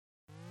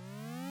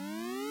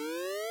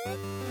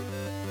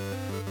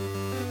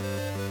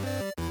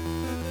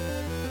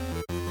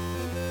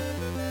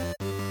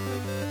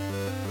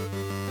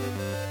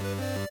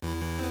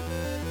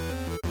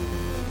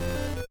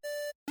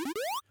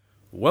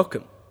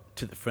Welcome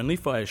to the Friendly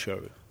Fire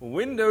Show.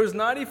 Windows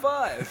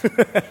 95.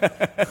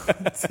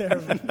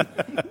 Terrible.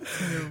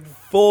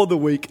 For the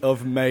week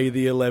of May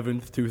the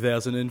 11th,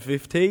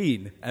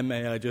 2015. And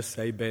may I just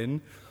say,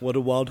 Ben, what a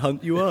wild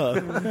hunt you are.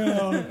 Oh,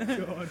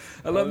 God.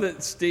 I love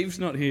that Steve's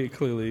not here,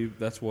 clearly.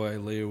 That's why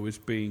Leo is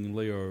being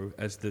Leo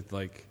as the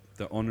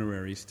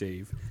honorary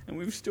Steve. And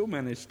we've still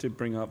managed to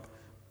bring up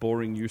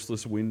boring,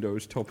 useless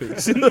Windows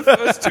topics in the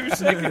first 2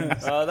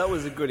 seconds. That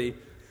was a goodie.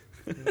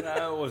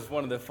 That was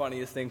one of the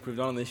funniest things we've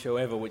done on this show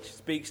ever, which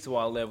speaks to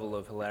our level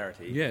of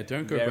hilarity. Yeah,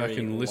 don't go back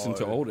and listen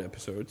to old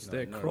episodes.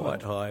 They're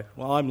Right, hi.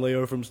 Well, I'm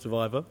Leo from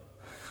Survivor.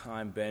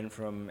 I'm Ben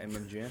from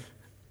MMGN.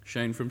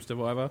 Shane from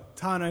Survivor.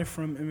 Tano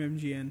from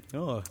MMGN.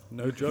 Oh,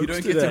 no jokes You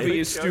don't today. get to be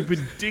a stupid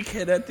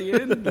dickhead at the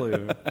end,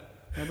 Leo.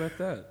 How about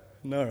that?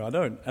 No, I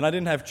don't. And I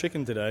didn't have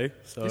chicken today,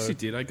 so... Yes, you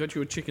did. I got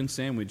you a chicken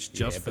sandwich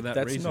just for that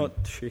that's reason.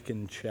 not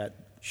chicken chat.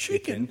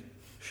 Chicken.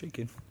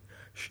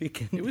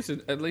 It was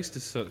at least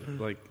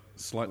a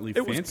slightly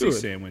It was fancy good.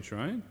 sandwich,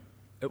 right?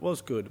 It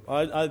was good.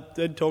 I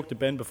did talk to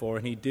Ben before,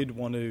 and he did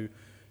want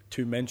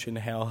to mention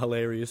how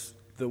hilarious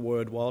the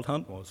word Wild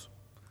Hunt was.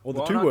 Or the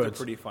Wild two Hunt's words.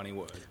 a pretty funny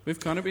word. We've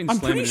kind of been I'm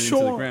slamming pretty it sure.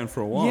 into the ground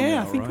for a while yeah,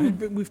 now, I think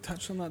right? we've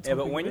touched on that topic. Yeah,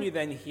 but a when bit. you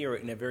then hear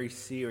it in a very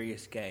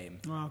serious game,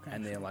 okay.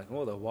 and they're like,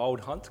 oh, the Wild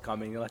Hunt's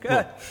coming, you're like,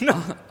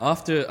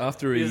 After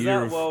a is year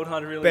that of... Wild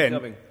Hunt really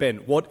coming? Ben,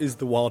 what is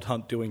the Wild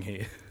Hunt doing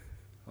here?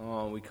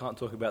 Oh, we can't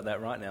talk about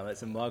that right now.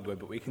 That's embargoed,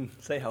 but we can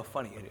say how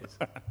funny it is.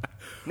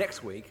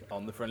 Next week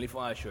on the Friendly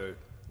Fire Show,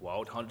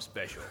 Wild Hunt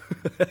Special.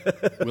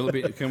 Will it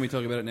be? Can we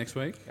talk about it next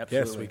week?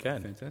 Absolutely. Yes, we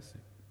can.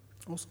 Fantastic.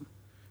 Awesome.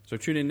 So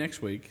tune in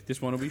next week.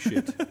 This one will be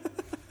shit.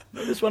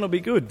 This one will be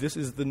good. This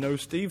is the No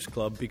Steve's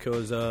Club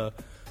because,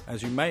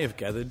 as you may have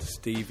gathered,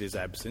 Steve is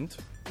absent.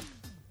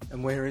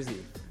 And where is he?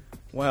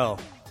 Well,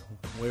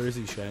 where is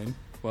he, Shane?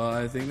 Well,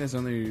 I think there's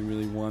only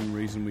really one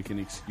reason we can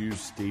excuse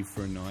Steve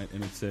for a night,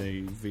 and it's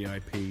a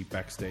VIP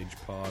backstage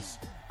pass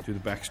to the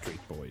Backstreet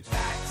Boys.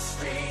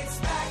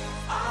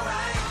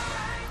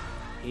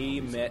 He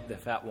met the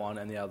fat one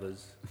and the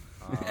others.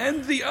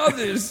 And the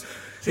others!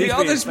 He's The been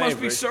others his must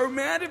be favourite. so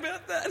mad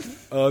about that.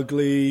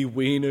 Ugly,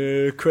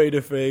 wiener,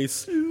 crater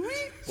face.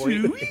 Well,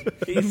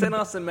 he sent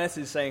us a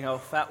message saying how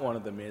fat one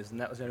of them is, and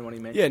that was the only one he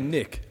mentioned. Yeah,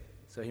 Nick.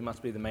 So he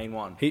must be the main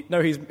one.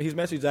 His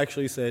message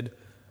actually said,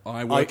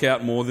 I work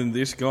out more than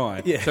this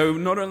guy. Yeah. So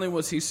not only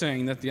was he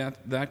saying that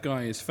that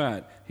guy is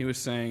fat, he was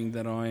saying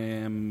that I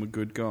am a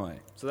good guy.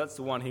 So that's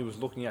the one he was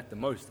looking at the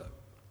most, though.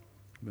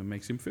 That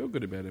makes him feel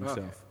good about himself.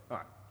 Okay. All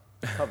right.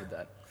 Covered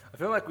that. I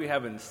feel like we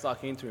haven't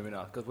stuck into him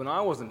enough, because when I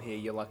wasn't here,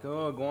 you're like,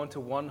 oh, go on to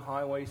one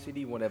highway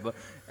city, whatever.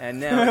 And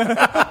now...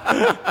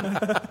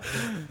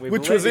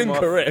 which was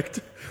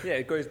incorrect. Yeah,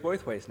 it goes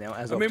both ways now,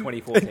 as of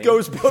 2014. It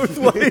goes both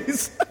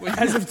ways.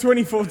 As of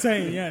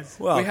 2014, yes.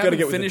 Well, We I've got to haven't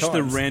get with finished the the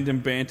times. random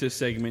banter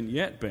segment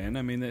yet, Ben.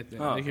 I mean,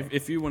 okay.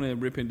 if you want to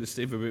rip into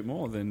Steve a bit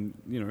more, then,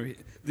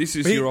 this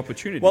is He- your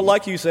opportunity. Well,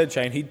 like you said,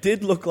 Shane, he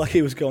did look like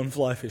he was going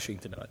fly fishing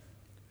tonight.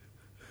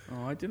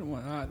 Oh, I didn't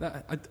want...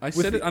 I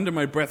said it under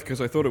my breath because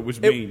I thought it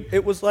was mean.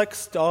 It was like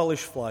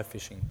stylish fly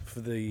fishing for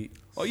the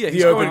Oh, yeah,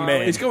 the urban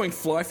man. He's going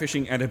fly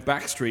fishing at a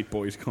Backstreet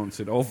Boys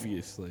concert,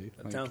 obviously.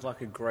 That sounds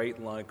like a great,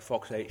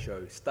 Fox 8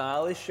 show.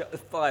 Stylish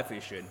fly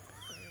fishing.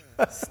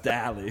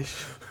 stylish.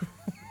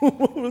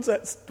 What was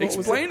that?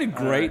 Explain a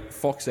great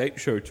Fox 8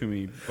 show to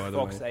me, by the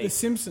Fox way. 8. The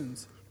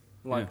Simpsons.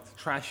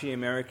 Trashy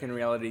American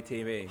reality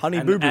TV. Honey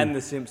and, Boo Boo. And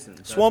The Simpsons.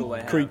 That's all they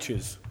Swamp have.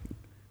 creatures.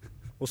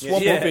 Or Yeah,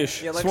 swamp yeah,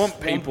 fish. yeah, like Swamp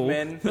people.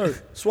 Men. No,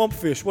 swamp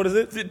fish. What is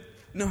it?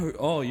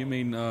 You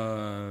mean...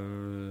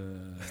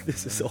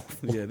 This is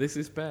awful. Yeah, this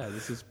is bad.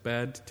 This is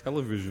bad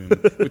television,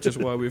 which is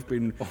why we've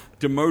been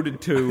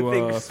demoted to I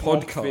think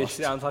Swamp Fish podcast.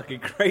 sounds like a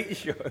great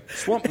show.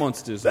 Swamp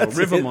monsters or That's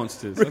river it.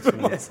 monsters. River That's what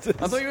it is. monsters.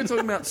 I thought you were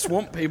talking about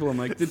swamp people. I'm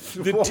like, the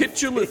Swamp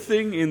titular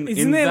thing in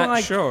Isn't there that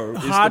like show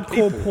is the hardcore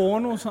people.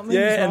 porn or something?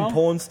 as Yeah, well? and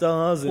porn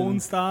stars Porn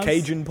and stars.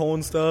 Cajun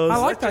porn stars. I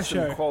like That's that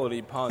just some show.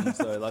 quality puns,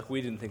 though.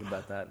 We didn't think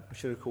about that. We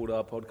should have called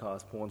our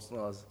podcast Porn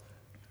Stars.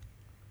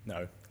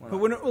 No. But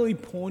we're not really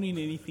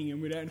porning anything,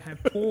 and we don't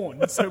have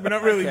porn, so we're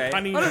not really Okay.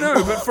 punning. I don't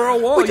know, but for a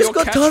while, We just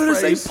your got tired of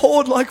saying catchphrase-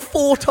 porn like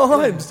 4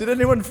 times. Did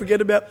anyone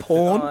forget about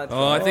porn?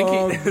 Oh, I think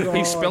he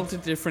God. spelt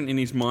it different in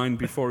his mind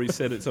before he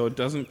said it, so it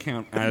doesn't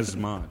count as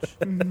much.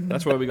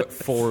 That's why we got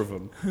 4 of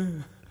them.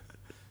 It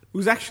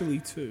was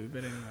actually 2,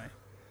 but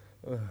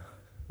anyway.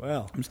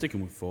 Wow. I'm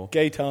sticking with 4.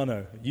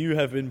 Gaetano, you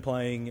have been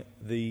playing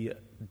the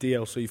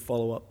DLC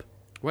follow-up.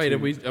 Wait, are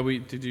we?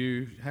 Did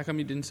you? How come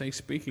you didn't say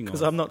speaking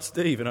Because of? I'm not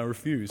Steve and I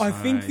refuse. I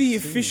think I the see.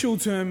 official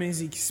term is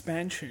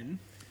expansion.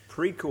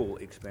 Prequel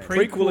expansion.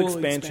 Prequel prequel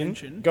expansion.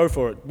 expansion. Go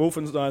for it.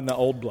 Wolfenstein, the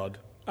Old Blood.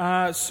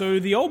 So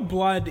the Old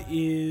Blood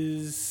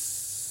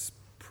is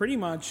pretty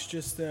much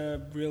just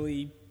a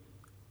really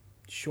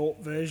short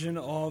version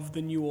of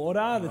the New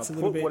Order. That's a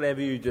little Put bit. whatever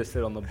you just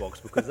said on the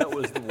box because that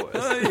was the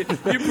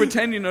worst. You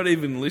pretend you're not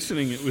even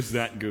listening. It was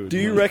that good. Do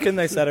you reckon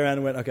they sat around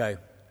and went, okay,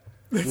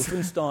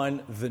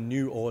 Wolfenstein: The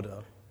New Order.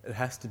 It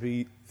has to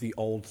be the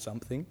old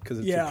something because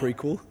it's Yeah. a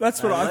prequel.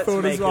 That's what I Let's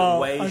thought make as well. it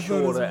way I thought as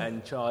shorter well.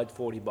 and charge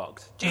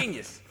 $40.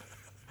 Genius.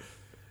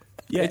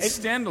 Yeah, It's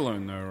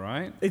standalone though,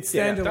 right? it's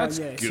Yeah, standalone. that's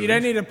Yeah, so good. you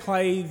don't need to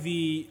play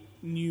the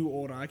New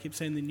Order. I keep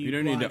saying the New. You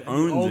don't need Blood to and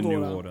own Old the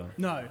New Order.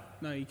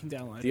 No, you can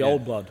download The it.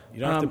 Old Blood. You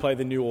don't have to Um, play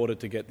the New Order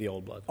to get the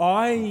Old Blood.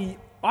 I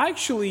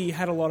actually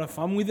had a lot of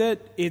fun with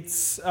it.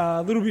 It's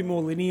a little bit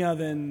more linear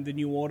than the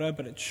New Order,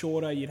 but it's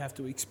shorter. You'd have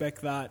to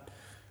expect that.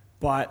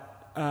 But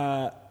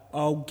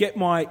I'll get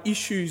my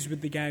issues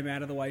with the game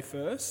out of the way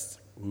first.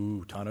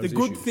 Ooh, Tano's The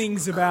good issues.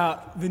 things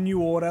about the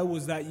New Order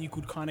was that you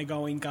could kind of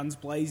go in guns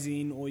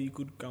blazing, or you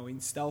could go in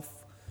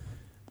stealthily,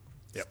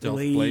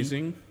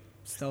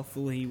 Stealth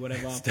blazing.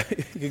 whatever,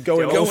 You could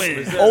go Stealth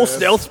in all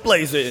stealth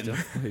blazing.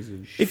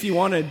 Blazing. if you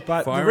wanted.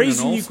 But Firing the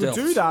reason on all you could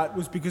do stealths. that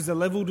was because the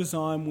level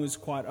design was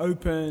quite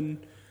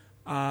open.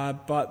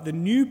 But the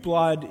New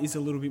Blood is a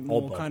little bit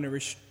more Blood. kind of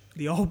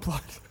the Old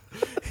Blood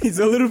is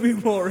a little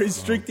bit more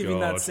restrictive in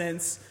that God.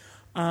 sense.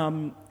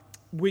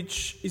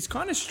 Which is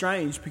kind of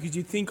strange because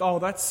you'd think, oh,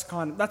 that's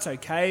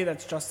okay,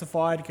 that's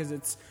justified because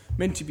it's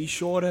meant to be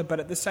shorter, but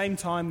at the same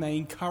time, they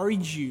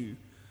encourage you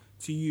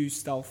to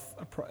use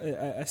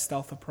a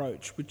stealth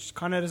approach, which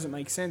kind of doesn't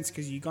make sense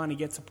because you kind of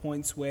get to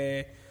points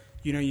where,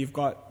 you know, you've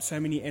got so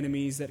many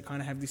enemies that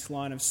kind of have this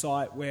line of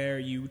sight where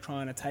you're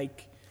trying to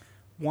take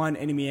one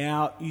enemy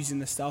out using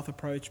the stealth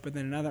approach, but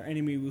then another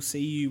enemy will see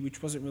you,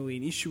 which wasn't really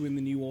an issue in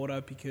the New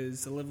Order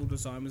because the level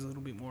design was a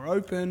little bit more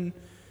open.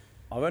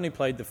 I've only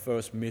played the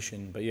first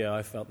mission, but yeah,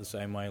 I felt the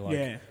same way. Like,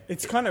 Yeah,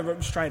 it's kind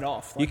of straight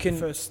off. Like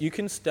you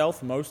can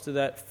stealth most of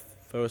that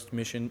first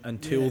mission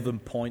until Yeah. the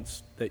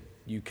points that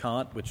you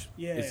can't, which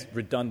Yeah. is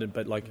redundant.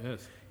 But like,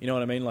 Yes. you know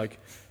what I mean? Like,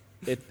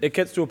 it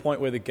gets to a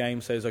point where the game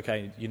says,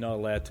 okay, you're not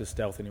allowed to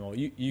stealth anymore.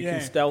 You Yeah.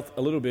 can stealth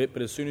a little bit,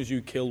 but as soon as you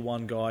kill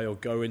one guy or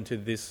go into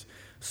this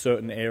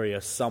certain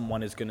area,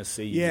 someone is going to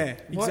see you. Yeah,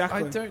 What?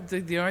 exactly. I don't.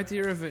 The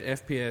idea of an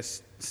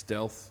FPS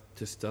stealth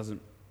just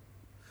doesn't.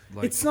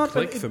 Like, It's not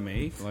click that for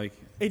me. Like,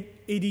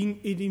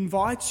 It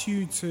invites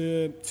you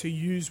to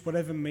use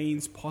whatever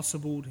means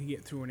possible to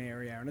get through an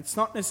area, and it's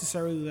not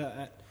necessarily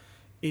that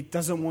it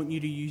doesn't want you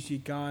to use your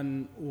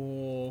gun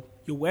or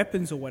your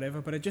weapons or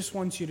whatever, but it just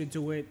wants you to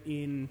do it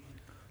in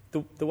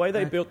The way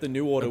they built the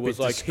New Order a bit was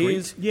like,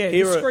 discreet. here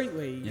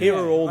discreetly. here yeah.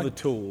 are all Like, the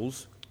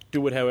tools.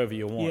 Do it however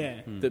you want.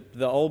 Yeah.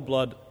 The Old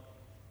Blood,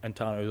 and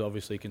Tano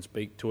obviously can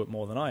speak to it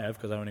more than I have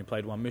because I only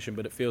played one mission,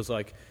 but it feels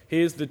like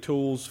here's the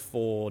tools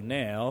for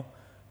now,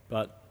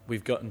 but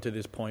we've gotten to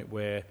this point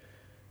where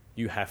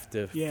you have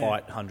to Yeah.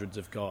 fight hundreds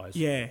of guys.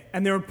 Yeah,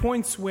 and there are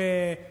points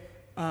where,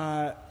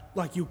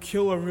 like, you'll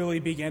kill a really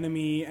big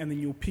enemy and then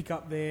you'll pick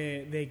up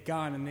their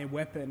gun and their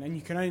weapon, and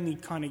you can only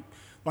kind of,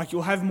 like,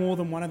 you'll have more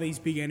than one of these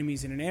big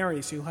enemies in an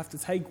area, so you'll have to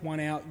take one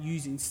out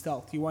using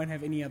stealth. You won't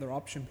have any other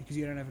option because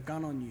you don't have a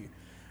gun on you.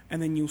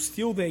 And then you'll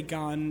steal their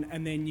gun,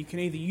 and then you can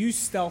either use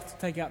stealth to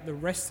take out the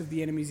rest of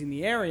the enemies in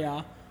the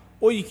area,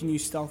 or you can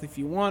use stealth if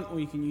you want, or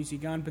you can use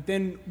your gun. But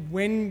then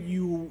when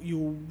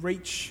you'll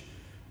reach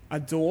a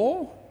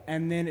door,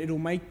 and then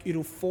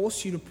it'll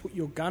force you to put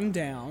your gun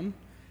down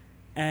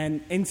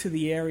and enter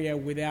the area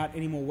without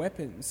any more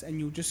weapons, and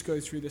you'll just go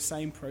through the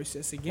same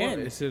process again.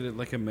 what, is it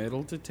like a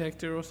metal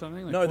detector or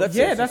something? Like, No, what- that's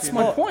Yeah, it. that's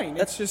my point.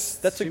 That's It's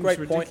just that's a seems great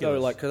point though.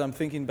 ridiculous. Like, because I'm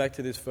thinking back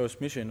to this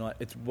first mission, like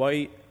it's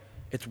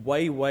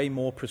way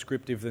more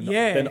prescriptive than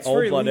Yeah, than it's Old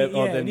very Blood li- ever,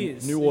 or yeah, than it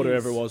is, New it Order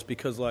is. ever was,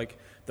 because like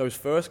those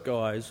first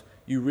guys,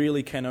 you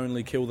really can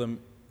only kill them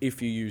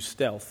if you use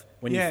stealth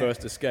when Yeah. you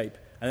first escape,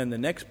 and then the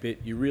next bit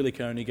you really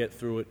can only get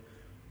through it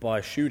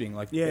by shooting.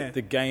 Like Yeah.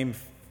 the game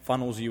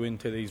funnels you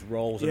into these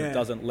roles, and Yeah. it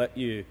doesn't let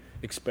you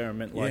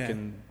experiment like Yeah.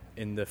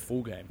 in the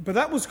full game. But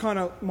that was kind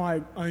of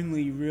my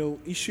only real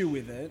issue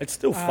with it. It's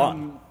still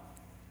fun.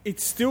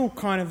 It's still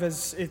kind of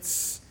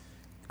it's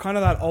kind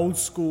of that old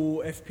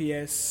school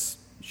FPS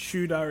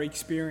shooter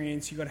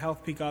experience. You've got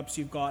health pickups,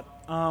 you've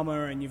got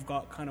armor, and you've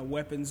got kind of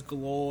weapons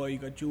galore.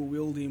 You've got dual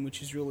wielding,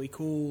 which is really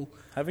cool.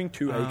 Having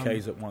two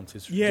AKs at once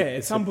is Yeah,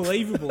 it's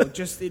unbelievable.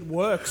 It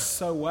works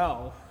so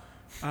well.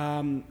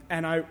 And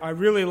I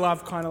really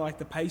love kind of like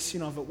the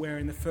pacing of it, where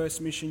in the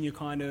first mission you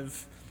kind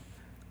of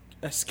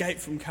escape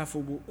from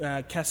Castle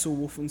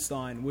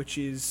Wolfenstein, which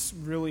is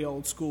really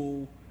old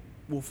school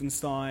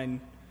Wolfenstein.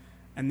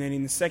 And then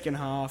in the second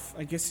half,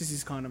 I guess this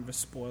is kind of a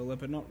spoiler,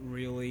 but not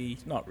really.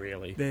 Not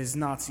really. There's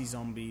Nazi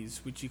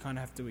zombies, which you kind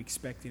of have to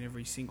expect in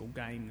every single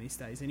game these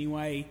days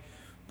anyway.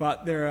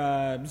 But there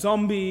are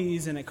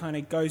zombies, and it kind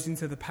of goes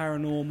into the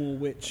paranormal,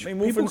 which I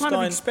mean, people kind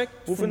of Wolfenstein-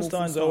 expect from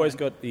Wolfenstein's Wolfenstein. always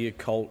got the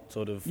occult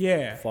sort of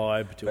Yeah.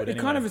 vibe to But it. it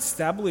Anyway. kind of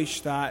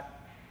established that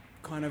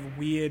kind of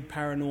weird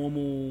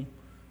paranormal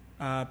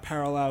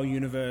parallel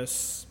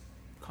universe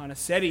kind of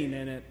setting,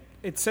 and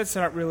it sets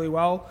it up really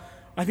well.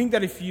 I think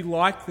that if you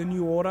like the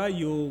New Order,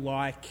 you'll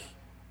like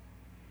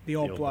the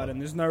Old Old Blood, Blood.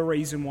 and there's no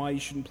reason why you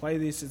shouldn't play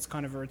this. It's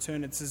kind of a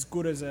return. It's as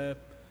good as a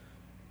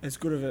as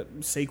good of a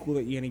sequel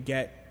that you're going to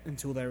get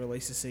until they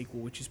release a sequel,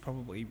 which is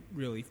probably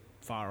really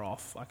far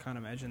off. I can't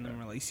imagine them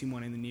releasing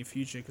one in the near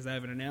future because they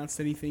haven't announced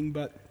anything.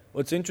 But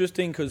Well, it's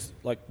interesting because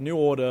like New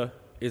Order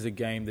is a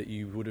game that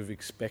you would have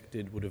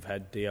expected would have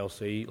had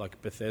DLC.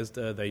 Like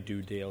Bethesda, they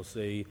do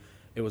DLC.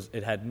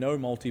 It had no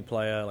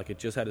multiplayer. Like it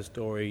just had a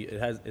story.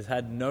 It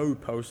had no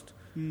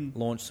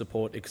post-launch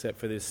support except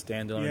for this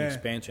standalone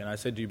expansion. I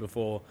said to you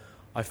before,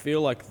 I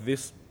feel like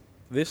this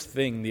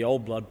thing, the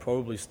Old Blood,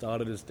 probably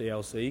started as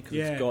DLC because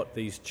it's got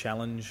these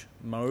challenge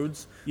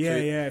modes.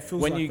 It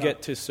feels when like you that.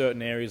 get to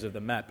certain areas of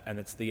the map, and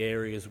it's the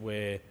areas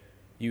where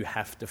you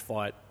have to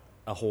fight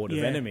a horde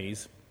of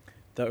enemies,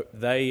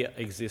 they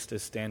exist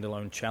as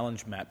standalone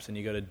challenge maps, and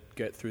you got to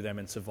get through them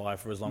and survive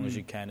for as long as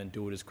you can and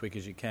do it as quick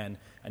as you can,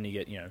 and you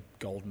get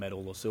gold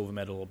medal or silver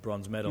medal or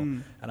bronze medal.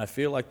 And I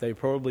feel like they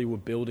probably were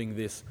building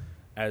this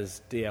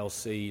as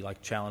DLC,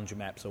 like challenge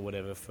maps or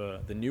whatever for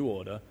the New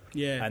Order,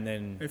 and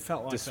then it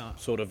felt like just that.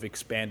 sort of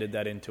expanded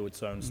that into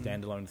its own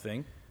standalone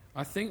thing.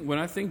 When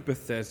I think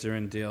Bethesda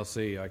and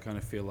DLC, I kind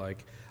of feel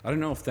like, I don't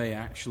know if they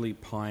actually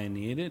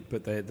pioneered it,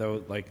 but they were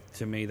like,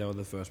 to me, they were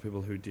the first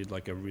people who did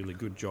like a really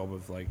good job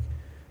of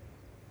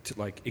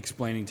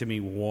explaining to me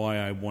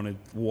why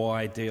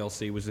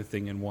DLC was a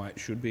thing and why it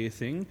should be a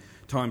thing.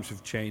 Times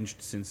have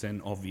changed since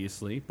then,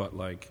 obviously, but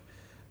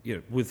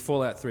with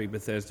Fallout 3,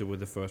 Bethesda were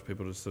the first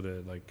people to sort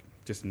of like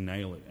just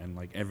nail it, and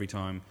like every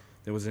time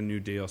there was a new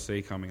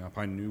DLC coming up,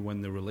 I knew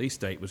when the release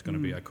date was going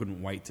to be. I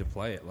couldn't wait to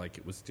play it. Like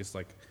it was just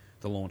like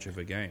the launch of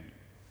a game,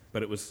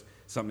 but it was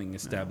something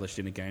established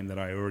in a game that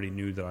I already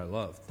knew that I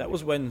loved. That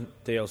was when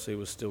DLC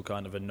was still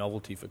kind of a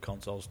novelty for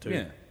consoles too.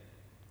 Yeah.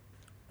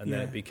 And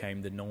then it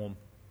became the norm.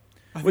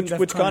 I think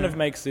Which kind of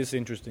makes this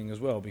interesting as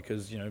well,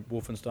 because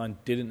Wolfenstein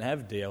didn't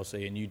have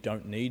DLC, and you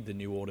don't need the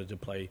New Order to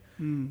play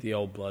the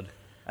Old Blood.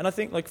 And I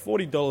think like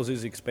 $40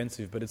 is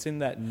expensive, but it's in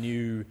that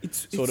new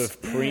sort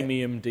of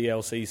premium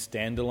DLC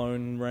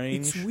standalone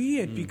range. It's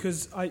weird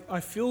because I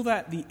feel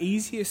that the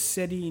easiest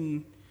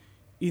setting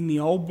in the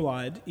Old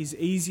Blood is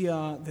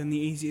easier than the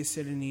easiest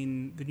setting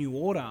in the New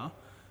Order,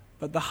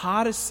 but the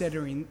hardest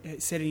setting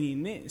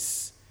in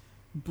this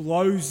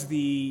blows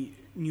the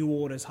New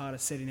Order's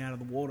hardest setting out of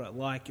the water.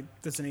 Like, it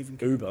doesn't even...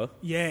 Uber.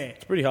 Yeah.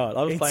 It's pretty hard.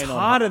 I was playing on... It's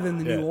harder than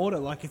the New Order.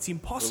 Like, it's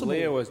impossible. Well,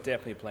 Leo was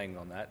definitely playing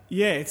on that.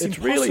 Yeah, it's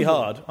impossible. really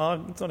hard.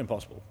 It's not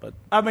impossible, but...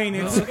 I mean,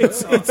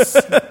 it's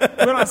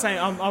we're not saying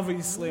I'm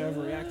obviously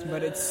overreacting,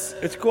 but it's...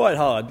 It's quite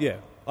hard, yeah.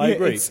 I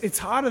agree. It's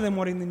harder than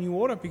what in the New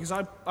Order, because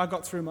I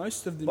got through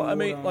most of the New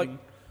Order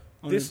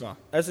on this Uber.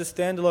 as a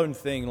standalone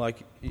thing,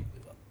 like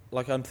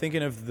I'm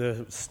thinking of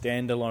the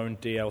standalone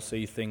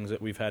DLC things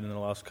that we've had in the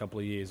last couple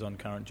of years on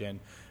current gen,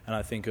 and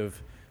I think of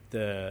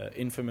the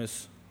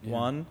Infamous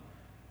one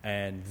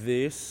and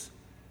this.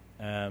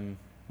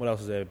 What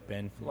else is there,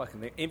 Ben?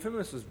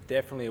 Infamous was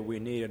definitely we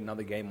need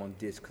another game on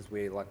disc because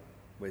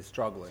we're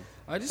struggling.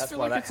 I just feel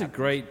like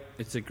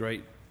it's a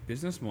great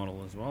business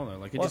model as well, though.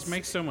 Like, it just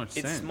makes so much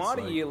sense. It's smart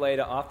a year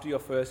later after your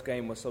first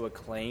game was so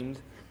acclaimed,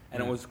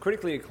 and it was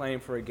critically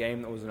acclaimed for a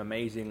game that was an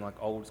amazing, like,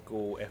 old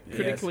school FPS.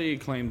 Critically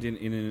acclaimed in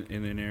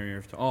an area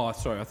of... Oh,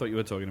 sorry, I thought you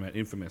were talking about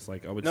Infamous.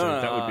 Like, I would say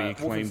that would be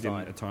acclaimed in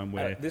a time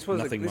where nothing much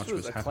was happening. This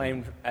was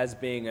acclaimed as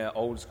being an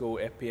old school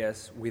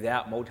FPS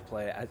without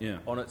multiplayer,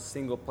 on its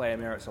single player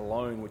merits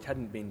alone, which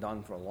hadn't been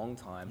done for a long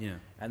time. Yeah.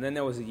 And then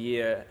there was a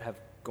year have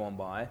gone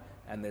by,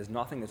 and there's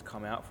nothing that's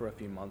come out for a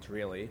few months,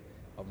 really,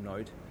 of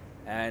note.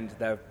 And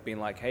they've been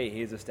like, hey,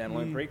 here's a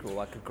standalone prequel.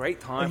 Like, a great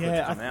time for it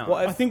to come out. Well,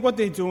 I think what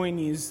they're doing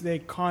is they're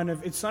kind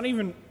of... It's not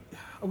even...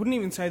 I wouldn't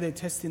even say they're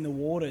testing the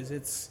waters.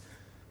 It's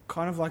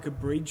kind of like a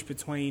bridge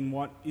between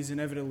what is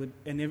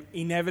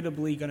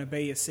inevitably going to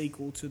be a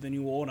sequel to the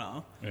New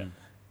Order. Yeah.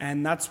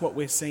 And that's what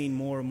we're seeing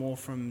more and more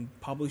from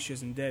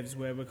publishers and devs,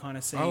 where we're kind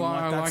of seeing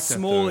I that like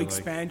small that,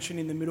 expansion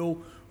in the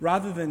middle,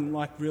 rather than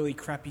like really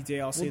crappy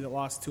DLC that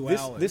lasts 2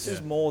 hours. This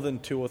is more than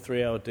 2 or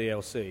 3 hour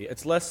DLC.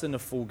 It's less than a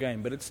full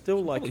game, but it's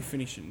still like... Probably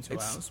finish it in 2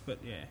 hours, but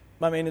yeah.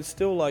 I mean, it's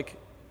still like...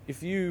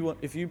 If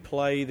you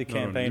play the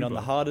campaign on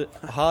the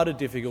harder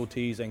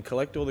difficulties and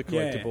collect all the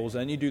collectibles,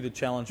 and you do the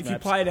challenge if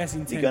maps... you play it as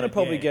intended, you're going to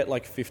probably get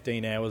like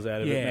 15 hours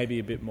out of it, maybe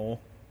a bit more.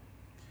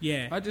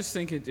 Yeah. I just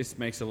think it just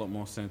makes a lot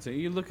more sense.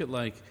 You look at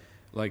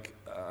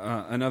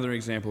another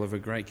example of a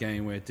great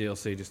game where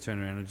DLC just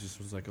turned around and just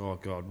was like, oh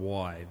god,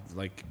 why?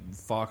 Like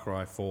Far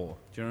Cry 4.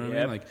 Do you know what I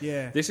mean? Like,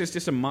 this is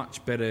just a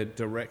much better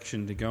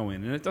direction to go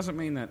in. And it doesn't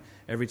mean that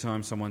every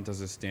time someone does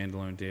a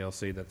standalone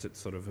DLC that's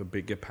it's sort of a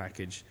bigger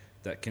package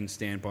that can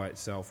stand by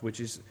itself, which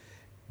is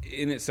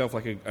in itself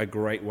like a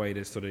great way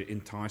to sort of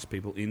entice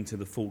people into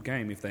the full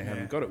game if they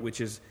haven't got it, which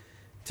is,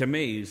 to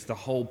me, is the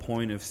whole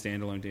point of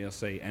standalone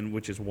DLC, and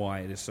which is why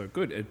it is so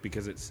good,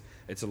 because it's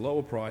a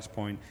lower price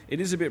point.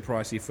 It is a bit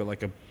pricey for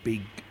like a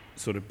big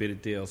sort of bit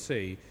of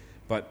DLC,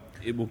 but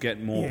it will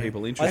get more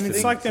people interested. And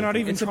it's like they're not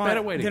even it's a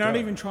better way to they're go. not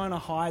even trying to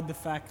hide the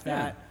fact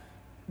that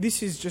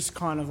this is just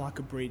kind of like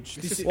a bridge.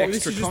 This is this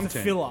extra is just content. a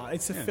filler.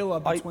 It's a filler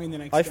between the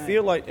next I game.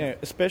 feel like,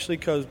 especially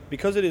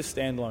because it is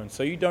standalone,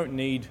 so you don't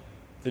need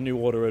the New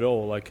Order at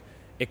all. Like,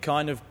 it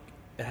kind of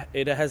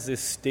it has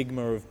this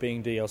stigma of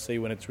being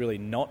DLC when it's really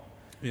not.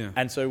 Yeah.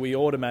 And so we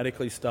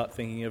automatically start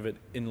thinking of it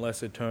in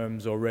lesser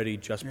terms already,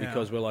 just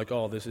because we're like,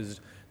 oh, this is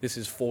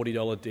 $40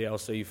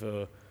 DLC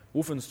for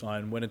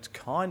Wolfenstein, when it's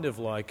kind of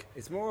like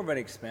It's more of an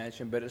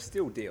expansion, but it's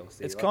still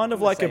DLC. it's like, kind of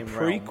in the like a same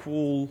realm.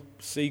 prequel,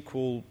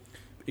 sequel,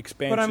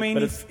 expansion. But I mean,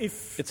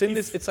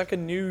 it's like a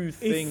new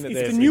thing that if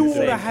they're the new doing.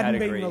 order Same hadn't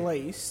category. been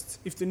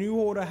released,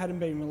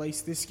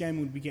 this game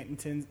would be getting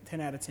 10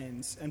 out of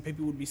 10s, and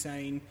people would be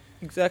saying,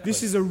 Exactly.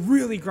 this is a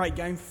really great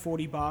game for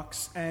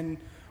 $40. And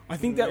I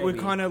think that we're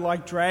Maybe. kind of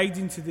like dragged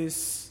into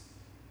this,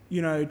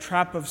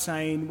 trap of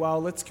saying,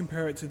 well, let's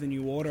compare it to the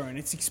New Order and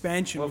its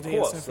expansion Well, of of DLC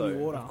course, for New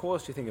Order. of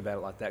course you think about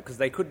it like that, because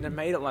they couldn't have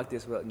made it like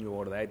this without New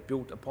Order. They had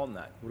built upon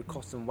that. It would have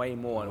cost them way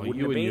more, and it Oh, wouldn't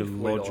you have and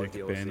been your $40 logic,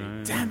 DLC.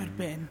 Ben. Damn it,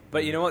 Ben.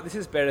 But you know what? This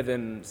is better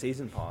than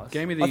Season Pass.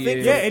 Game of the I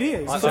think, year. yeah, it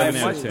is. I It's Seven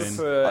out much of 10.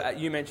 prefer.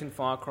 You mentioned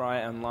Far Cry,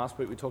 and last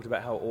week we talked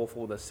about how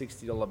awful the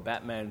 $60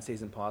 Batman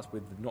Season Pass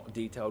with not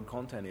detailed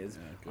content is.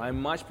 I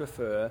much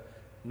prefer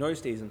no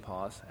Season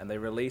Pass, and they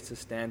release a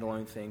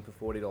standalone thing for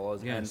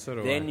 $40, Yeah, and so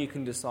do then I. you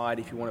can decide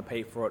if you want to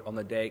pay for it on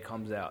the day it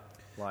comes out.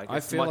 Like, I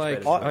it's feel much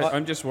like better.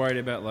 I'm just worried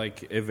about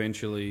like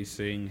eventually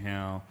seeing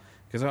how,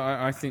 because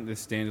I think the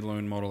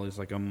standalone model is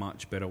like a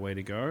much better way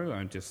to go.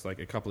 I'm just like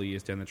a couple of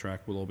years down the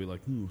track, we'll all be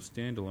like, ooh,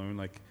 standalone.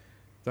 Like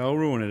they'll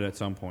ruin it at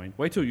some point.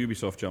 Wait till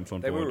Ubisoft jumps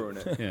on They board. will ruin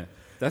it. Yeah,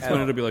 that's And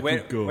when it'll be like, when,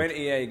 oh, God. when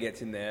EA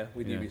gets in there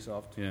with Yeah.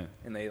 Ubisoft, Yeah.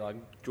 and they like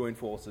join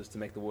forces to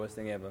make the worst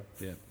thing ever.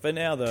 Yeah. For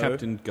now, though,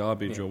 Captain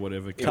Garbage or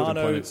whatever, Captain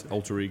Tano- Planet's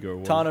alter ego.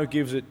 Or Tano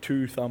gives it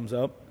 2 thumbs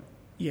up,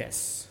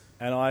 Yes.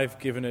 and I've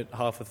given it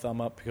half a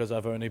thumb up because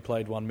I've only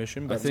played one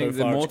mission. I But think so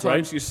the far more it's great.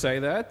 times you say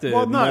that, the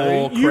Well, no,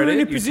 more you're credit in a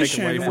you take away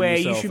position from where you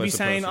yourself should be as a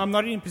saying, person. I'm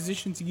not in a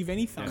position to give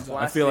any thumbs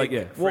up. I feel like,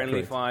 yeah, Friendly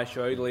correct. Fire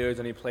showed Leo's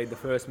only played the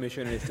first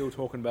mission, and he's still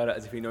talking about it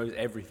as if he knows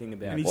everything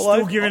about And it. he's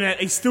Well,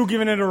 he's still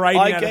giving it a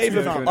rating I out of gave 2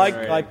 it. thumbs.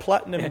 I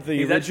platinumed the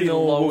He's actually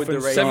original lowered the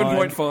Wolfenstein.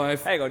 rating.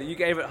 7.5. Hang on, you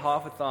gave it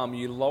half a thumb.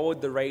 You lowered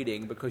the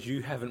rating because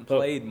you haven't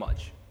played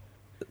much.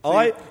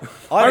 I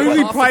Only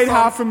half a played thumb.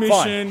 half a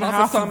mission,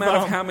 Half a thumb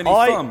out of how many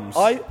thumbs?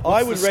 I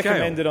What's would the scale?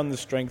 recommend it on the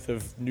strength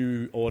of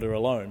New Order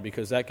alone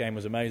because that game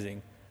was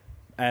amazing.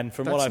 And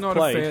from That's what I've not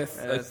played, a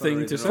fair that's not thing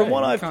to reasonable. say. From what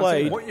You I've can't say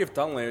played- that. What you've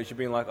done, Leo, is you've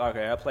been like,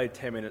 okay, I played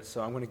 10 minutes,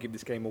 so I'm going to give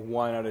this game a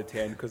 1 out of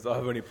 10 because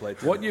I've only played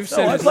 10 What you've no,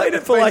 said I is played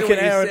it for like an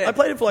Basically what hour. you said. I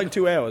played it for like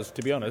 2 hours,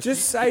 to be honest.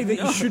 Just say that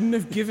you shouldn't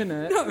have given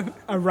it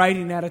a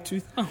rating out of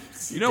 2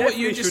 thumbs. You know what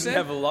you Definitely just shouldn't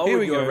said? have lowered Here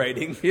we your go.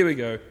 rating. Here we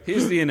go.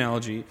 Here's the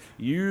analogy.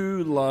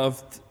 You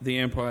loved The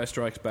Empire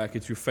Strikes Back.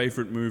 It's your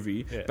favorite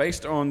movie. Yeah.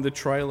 Based on the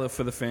trailer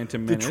for The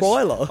Phantom Menace.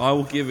 trailer? I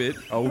will give it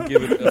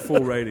a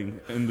full rating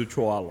in the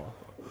trailer.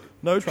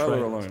 no Trailer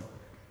trailer. alone.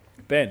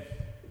 Ben,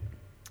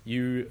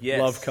 you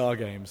Yes. love car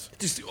games.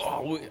 Just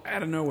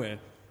out of nowhere.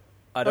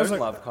 I That was don't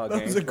a- love card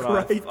that was games, a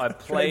but great I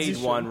played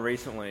transition. one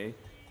recently.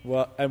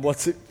 Well, and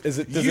what's it? Does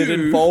it You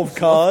involve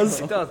cars?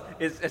 It does.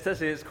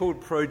 It's called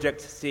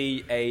Project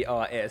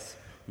CARS.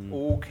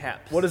 All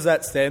caps. What does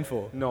that stand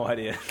for? No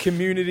idea.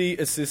 Community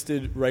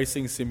Assisted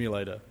Racing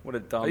Simulator. What a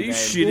dumb Are you game.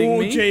 shitting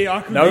me? Gee,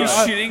 I could, No, I- you're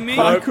shitting me?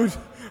 I could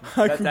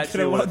That's get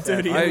actually a what lot it sounds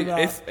dirtier like. than that.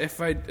 If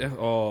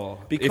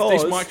these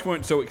Because- mics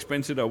weren't so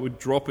expensive, I would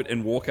drop it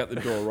and walk out the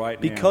door right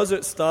now. Because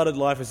it started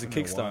life as a I don't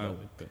know Kickstarter. why,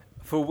 but-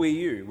 For Wii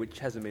U, which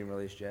hasn't been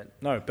released yet.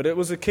 No, but it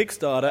was a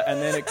Kickstarter,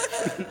 and then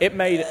it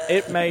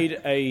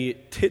made a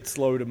tits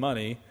load of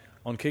money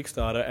on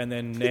Kickstarter, and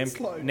then Tits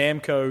load.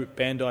 Namco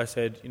Bandai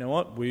said, you know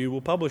what, we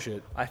will publish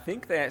it. I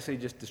think they actually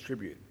just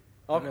distribute.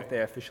 I don't know Okay. if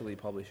they officially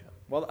publish it.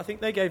 Well, I think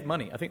they gave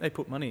money. I think they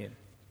put money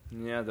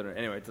in. Yeah, I don't know.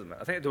 Anyway, it doesn't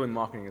matter. I think they're doing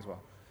marketing as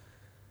well.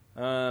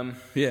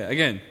 Yeah,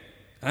 again,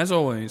 as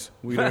always,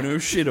 we don't know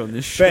shit on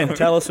this show. Ben,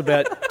 tell us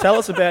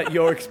about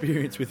your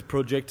experience with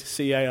Project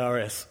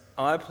CARS.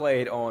 I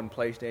played on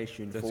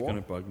PlayStation 4. That's going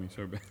to bug me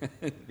so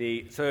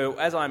bad. So,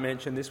 as I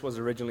mentioned, this was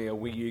originally a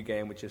Wii U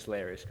game, which is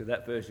hilarious because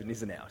that version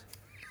isn't out.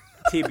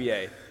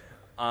 TBA.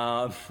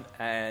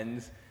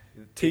 And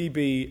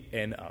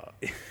TBNR.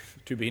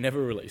 To be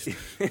never released.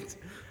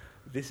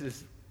 this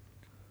has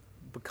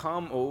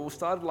become, or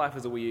started life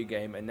as a Wii U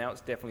game, and now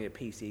it's definitely a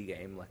PC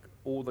game. Like,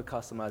 all the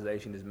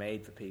customization is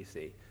made for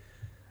PC.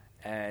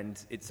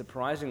 And it's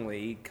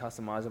surprisingly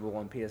customizable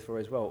on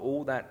PS4 as well.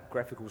 All that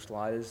graphical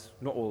sliders,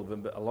 not all of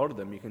them, but a lot of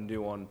them you can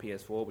do on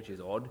PS4, which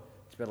is odd.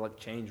 It's better like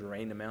change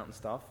rain amount and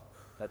stuff.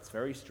 That's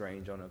very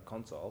strange on a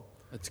console.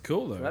 That's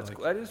cool, though. So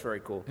that is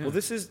very cool. Well,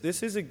 this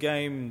is a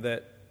game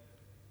that...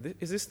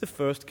 Is this the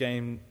first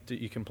game that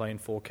you can play in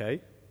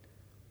 4K?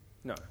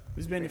 No.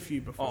 There's been a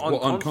few before. On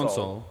on console.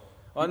 console.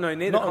 Oh, no,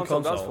 neither Not on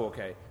console does console.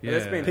 4K. Yeah.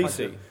 There's been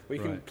PC. PC. Well,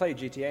 you can Right. play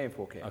GTA in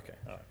 4K. Okay,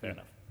 all right, fair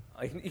enough.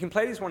 You can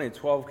play this one in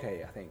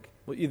 12K, I think.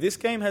 Well, this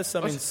game has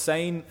some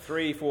insane...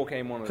 3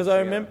 4K monitors. Because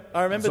I together.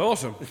 remember That's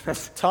awesome.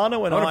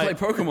 Tano and I I... want to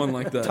play Pokemon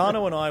like that.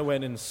 Tano and I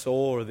went and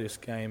saw this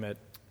game at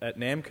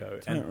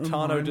Namco, and Don't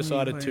remind Tano me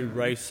decided to where.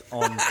 race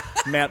on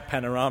Mount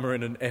Panorama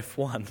in an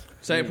F1.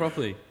 Say it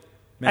properly.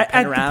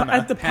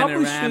 at the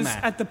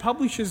Panorama.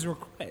 publisher's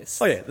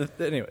request. Oh yeah.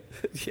 Anyway,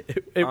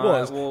 it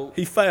was. well-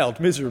 He failed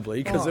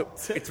miserably because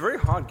It's a very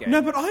hard game.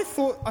 No, but I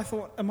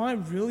thought, am I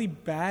really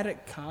bad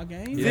at car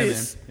games? Yeah,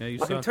 This- man. Yeah, you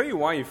I can suck. tell you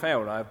why you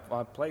failed. I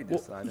played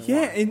this. I know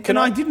Yeah, why. and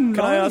I didn't know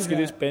Can I ask you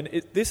that. this,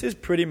 Ben? This is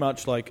pretty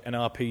much like an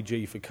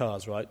RPG for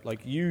cars, right?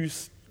 Like you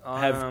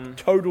have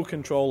total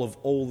control of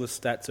all the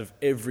stats of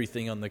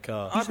everything on the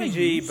car.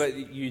 RPG, but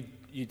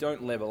you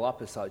don't level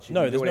up as such. You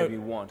No, can do there's whatever no-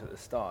 you want at the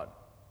start.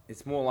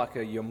 It's more like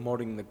you're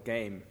modding the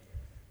game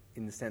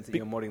in the sense that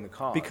you're modding the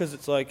car. Because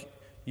it's like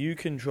you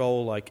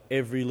control like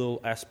every little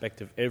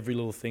aspect of every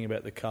little thing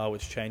about the car,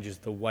 which changes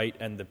the weight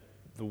and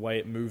the way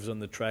it moves on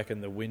the track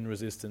and the wind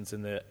resistance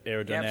and the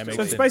aerodynamics.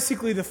 So it's and-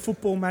 basically the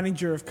football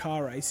manager of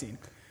car racing.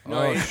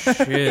 Oh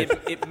shit!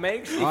 it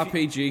makes if you-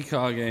 RPG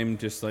car game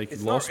just like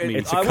It's lost not- me.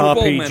 it's a I would- car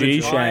Football PG,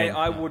 manager. Shane.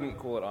 I wouldn't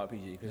call it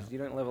RPG because you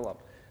don't level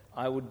up.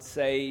 I would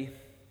say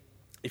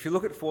if you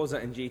look at Forza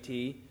and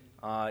GT,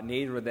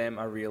 neither of them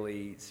are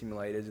really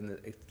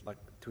simulators, like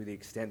to the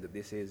extent that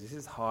this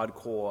is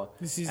hardcore.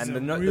 This is and a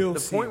the real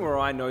point sim. where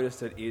I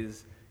noticed it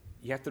is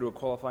you have to do a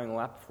qualifying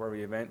lap for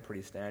every event,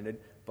 pretty standard.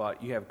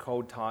 But you have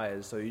cold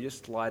tires, so you're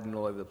just sliding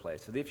all over the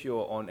place. So if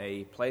you're on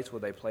a place where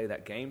they play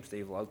that game,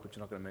 Steve loves, which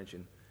I'm not going to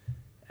mention,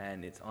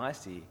 and it's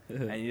icy,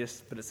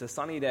 but it's a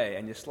sunny day,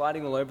 and you're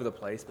sliding all over the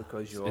place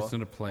because you're It's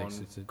not a place,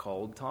 on it's a-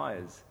 cold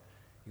tires.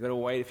 You got to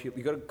wait. You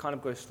got to kind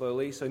of go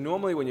slowly. So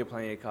normally when you're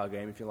playing a car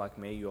game, if you're like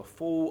me, you're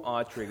full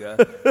R trigger,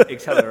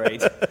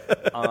 accelerate.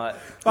 Like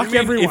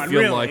everyone, if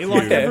you're really. like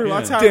Like you. everyone.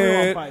 Yeah. That's how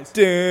everyone plays.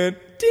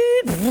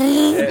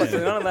 Yeah, so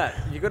none of that.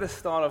 You got to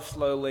start off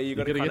slowly. You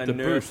got to gotta kind get of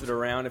the nurse boost. it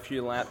around a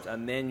few laps,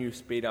 and then you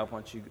speed up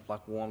once you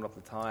like warmed up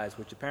the tires,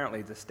 which apparently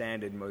is a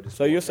standard motorsport.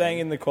 So you're game. saying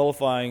in the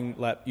qualifying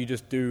lap, you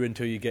just do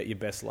until you get your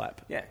best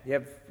lap. Yeah,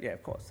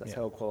 of course. That's Yeah.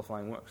 how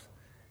qualifying works.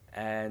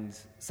 And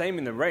same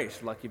in the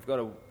race. Like you've got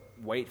to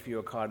wait for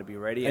your car to be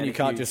ready, And you if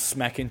can't just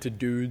smack into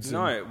dudes.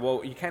 No,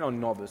 well, you can on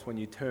novice when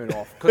you turn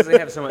off because they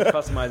have so much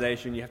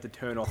customization. You have to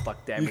turn off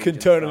like damage. You can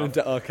and turn it stuff.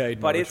 into arcade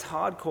But mode. it's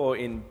hardcore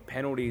in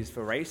penalties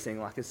for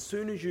racing. Like as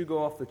soon as you go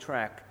off the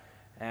track,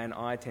 and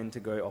I tend to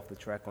go off the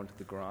track onto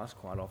the grass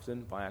quite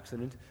often by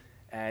accident.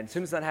 And as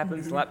soon as that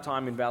happens, lap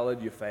time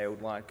invalid, you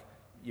failed. Like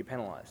you're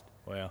penalised.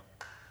 Wow.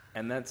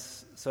 And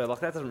that's so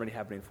like that doesn't really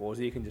happen in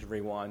Forza. You can just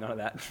rewind. None of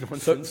that So,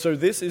 nonsense. so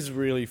this is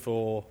really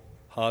for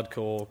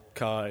hardcore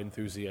car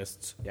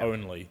enthusiasts Yep.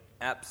 only.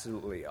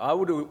 Absolutely. I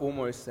would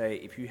almost say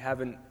if you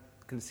haven't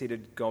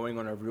considered going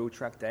on a real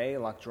track day,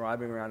 like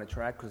driving around a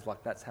track, because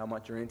like that's how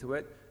much you're into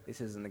it, this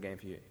isn't the game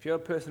for you. If you're a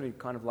person who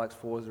kind of likes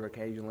Forza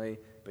occasionally,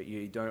 but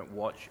you don't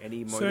watch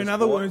any motorsport... So in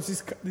other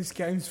words, this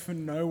game's for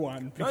no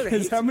one. No, there are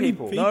Because heaps how of many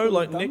people. people No, have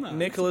like done that?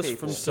 Nicholas people.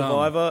 from Some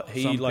Survivor,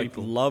 he like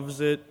people.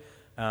 loves it.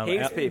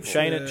 Heaps of people.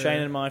 Shane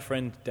and my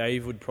friend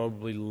Dave would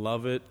probably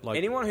love it. Like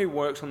Anyone who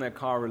works on their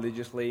car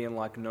religiously and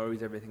like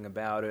knows everything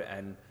about it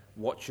and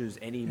watches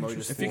any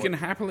motorsport... If you can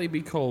happily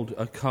be called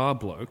a car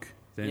bloke,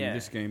 then Yeah.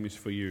 this game is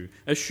for you.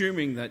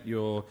 Assuming that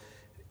you're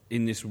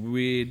in this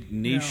weird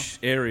niche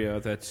area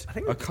that's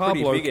think a it's car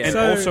pretty bloke big and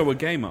area. also a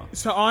gamer.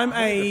 So I'm it's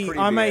a pretty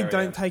I'm big a area.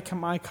 don't take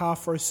my car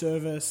for a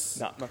service.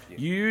 No, not for you.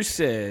 You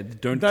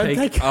said don't Don't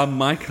take take-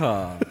 my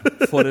car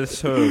for the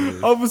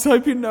service. I was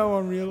hoping no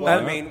one realised. Well,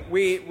 I mean,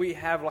 we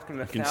have like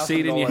a can see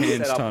it in your $1,000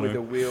 hands, set up Tano. with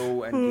a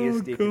wheel and gear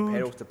stick and God.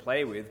 pedals to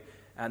play with,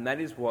 and that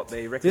is what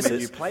they this recommend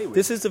you is play with.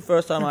 this is the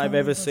first time I've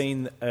ever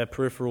seen a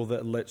peripheral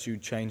that lets you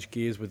change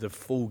gears with a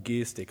full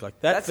gear stick. Like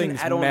that That's an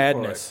thing's add-on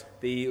madness. For it.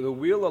 The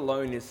wheel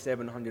alone is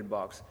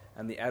 $700,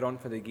 and the add-on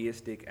for the gear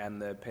stick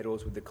and the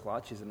pedals with the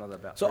clutch is another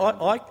about. So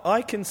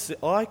 $300.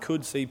 I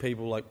could see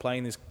people like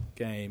playing this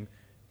game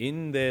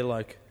in their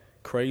like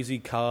crazy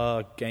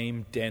car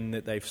game den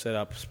that they've set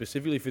up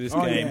specifically for this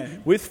Oh, game yeah.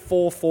 with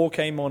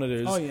 4K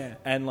monitors Oh, yeah.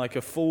 and like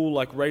a full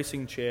like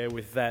racing chair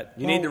with that.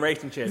 You need the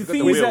racing chair. The You've got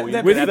thing the is wheel. that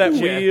you with can that have the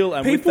chair. wheel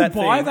and with people that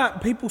buy thing.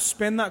 that. People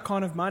spend that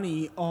kind of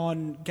money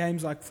on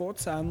games like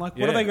Forza, and like,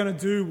 what Yeah. are they going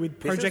to do with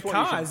This is Project what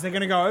you Cars? They're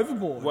going to go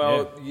overboard.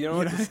 Well, Yeah. you know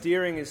what? The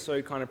steering is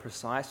so kind of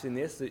precise in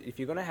this that if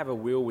you're going to have a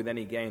wheel with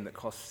any game that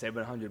costs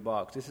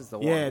 $700, this is the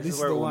one. Yeah, this this is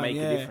where is it the will one, make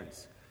yeah. a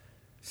difference.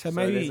 so So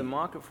maybe there's a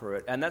market for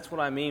it, and that's what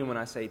I mean when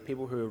I say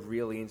people who are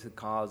really into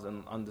cars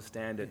and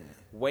understand it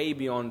way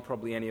beyond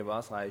probably any of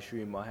us, I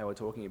assume, by how we're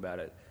talking about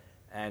it.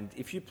 And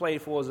if you play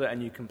Forza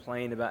and you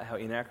complain about how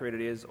inaccurate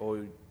it is,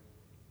 or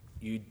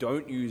you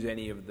don't use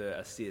any of the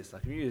assists,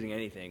 like if you're using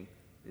anything,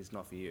 it's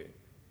not for you.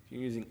 If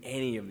you're using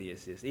any of the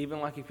assists, even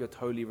like if you're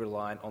totally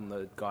reliant on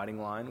the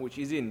guiding line, which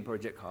is in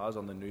Project Cars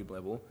on the noob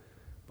level,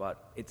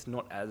 but it's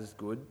not as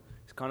good.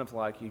 It's kind of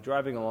like you're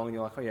driving along and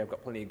you're like, oh yeah, I've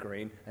got plenty of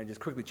green, and it just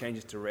quickly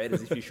changes to red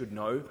as if you should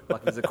know.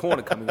 Like there's a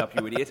corner coming up,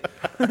 you idiot.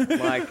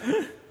 Like,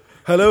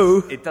 Hello.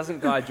 it doesn't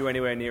guide you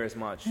anywhere near as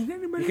much. You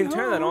anybody can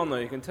turn that home? on though.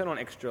 You can turn on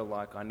extra,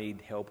 like I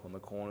need help on the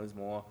corners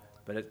more.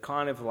 but it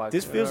kind of like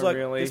This feels like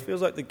really. this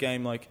feels like the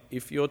game. Like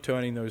if you're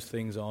turning those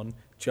things on,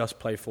 just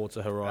play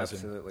Forza Horizon.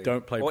 Absolutely.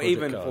 Don't play or Project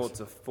even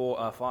Cars.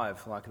 Forza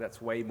 5. Like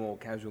that's way more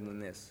casual than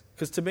this.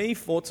 Because to me,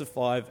 Forza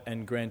 5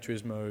 and Gran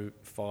Turismo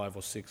 5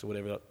 or 6 or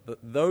whatever,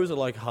 those are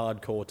like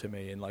hardcore to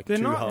me and like They're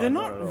too not. hard. They're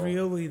not not at all.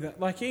 really that.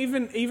 Like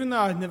even though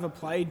I've never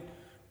played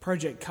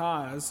Project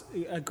Cars,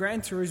 Gran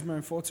Turismo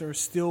and Forza are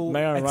still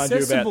May I remind you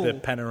accessible. about the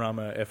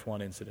Panorama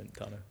F1 incident,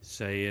 Tano?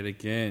 Say it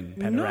again.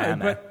 No,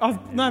 Panorama.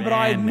 but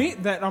I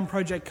admit that on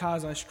Project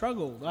Cars I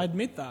struggled. I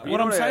admit that. You What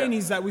know I'm what, saying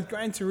is that with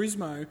Gran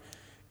Turismo,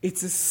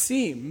 it's a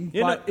sim,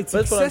 Yeah, but no, it's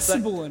that's what I'm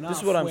accessible saying. enough. This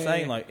is what I'm where-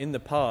 saying. Like in the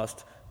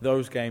past,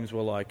 those games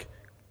were like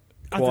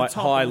At the quite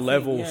top high of the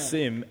level thing, yeah.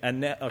 sim, and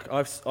now like,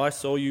 I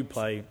saw you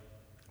play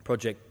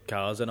Project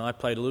Cars, and I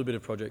played a little bit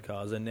of Project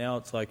Cars, and now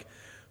it's like,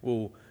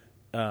 well,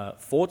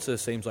 Forza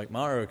seems like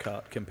Mario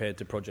Kart compared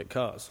to Project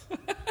Cars.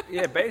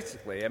 Yeah,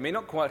 basically. I mean,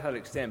 not quite to that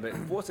extent, but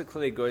Forza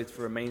clearly goes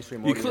for a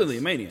mainstream You're audience. clearly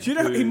a maniac. Do you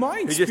know, in my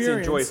who just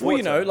experience, enjoy Well,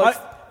 you know, Forza. like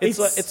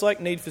I- it's like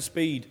Need for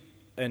Speed,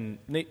 and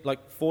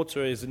like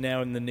Forza is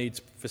now in the Need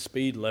for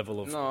Speed level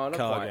of No, not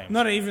car quite. games.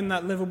 not even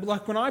that level. But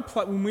like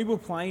when we were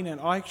playing it,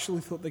 I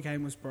actually thought the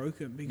game was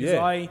broken because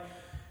Yeah. I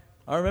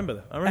I remember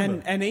that. I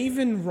remember. and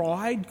even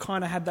Ride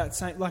kind of had that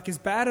same like as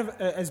bad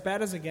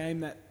as a game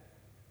that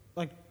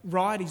like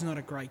Ride is not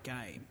a great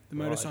game, the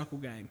Ride. motorcycle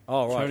game.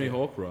 Oh right. Tony yeah.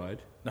 Hawk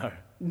Ride. No.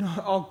 No,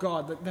 oh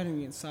god, don't even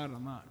get started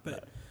on that.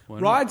 But Why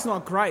not? Ride's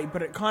not great,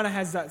 but it kind of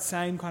has that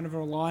same kind of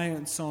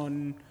reliance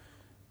on.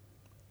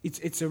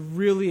 It's a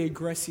really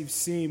aggressive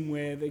sim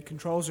where the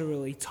controls are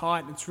really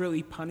tight. It's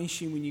really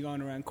punishing when you're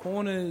going around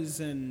corners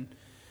and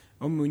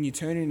when you're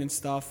turning and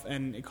stuff,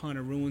 and it kind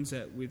of ruins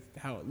it with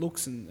how it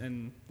looks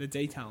and the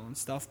detail and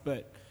stuff.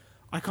 But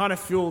I kind of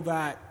feel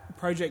that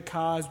Project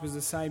Cars was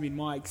the same in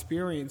my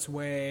experience,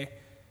 where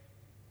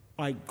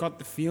I got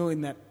the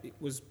feeling that it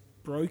was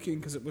broken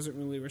because it wasn't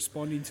really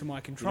responding to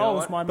my controls,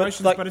 what? my But,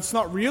 emotions, like- but it's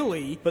not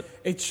really. but-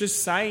 It's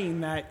just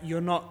saying that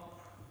you're not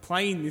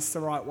playing this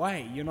the right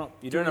way. You're not.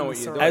 You don't know doing what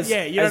this you're the doing. right-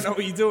 Yeah, you As- don't know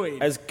what you're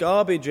doing. As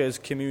garbage as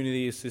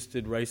community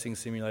assisted racing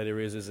simulator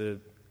is as a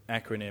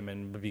acronym,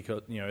 and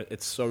because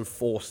it's so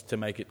forced to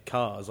make it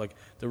cars, like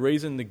the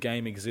reason the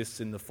game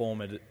exists in the form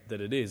that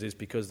it is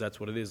because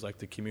that's what it is. Like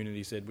the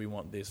community said, we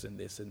want this and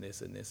this and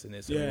this and this and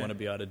this, and we Yeah. want to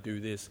be able to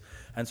do this.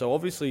 And so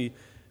obviously,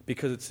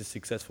 because it's a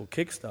successful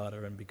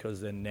Kickstarter, and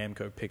because then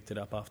Namco picked it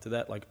up after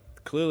that, like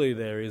clearly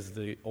there is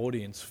the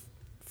audience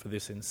for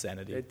this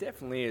insanity. It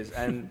definitely is.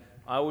 And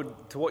I would,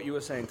 to what you were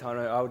saying,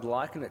 Tano, I would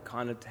liken it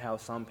kind of to how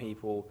some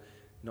people,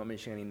 not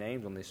mentioning any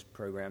names on this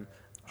program,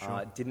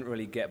 didn't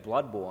really get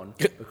Bloodborne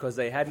because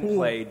they hadn't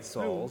played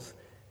Souls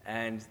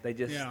and they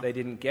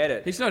didn't get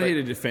it. He's not But- here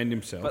to defend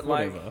himself. But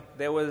whatever.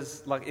 there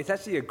was it's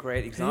actually a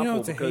great know example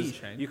it's a he, because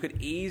Shane. you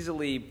could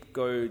easily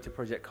go to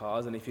Project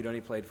Cars, and if you'd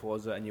only played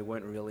Forza and you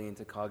weren't really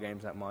into car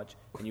games that much,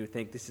 and you would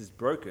think this is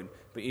broken,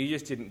 but you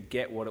just didn't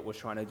get what it was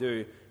trying to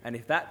do. And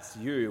if that's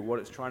what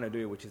it's trying to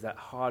do, which is that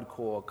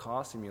hardcore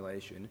car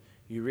simulation,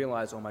 you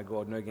realize, oh my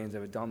god, no game's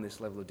ever done this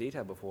level of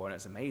detail before, and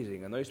it's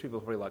amazing. And those people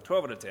are probably like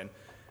 12 out of 10.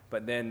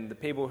 But then the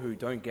people who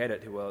don't get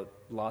it, who are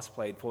last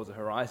played Forza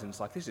Horizon, it's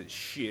like, this is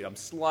shit. I'm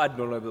sliding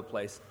all over the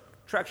place.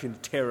 Traction's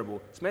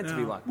terrible. It's meant to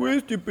be like that.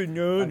 Where's the Like,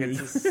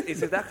 bananas?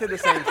 it's exactly the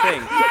same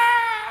thing.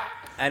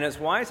 And it's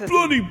why it's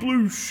Bloody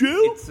blue shell!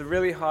 it's a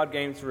really hard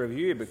game to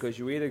review because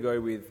you either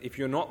go with, if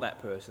you're not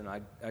that person,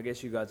 I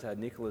guess you guys had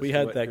Nicholas. We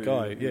had Stewart, that who-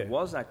 guy, who yeah.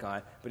 was that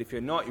guy. But if you're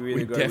not, you either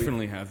We go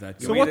definitely have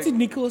that. so guy. what either- did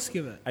Nicholas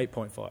give it?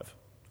 8.5.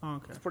 Oh,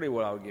 okay. That's probably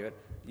what I would give it.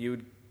 You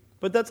would,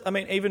 But that's, I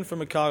mean, even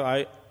from a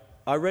car,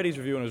 I read his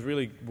review and it was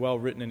really well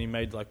written and he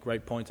made like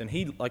great points and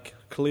he like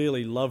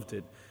clearly loved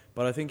it.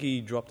 But I think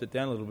he dropped it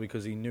down a little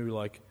because he knew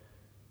like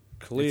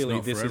clearly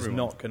not for this is everyone.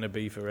 not going to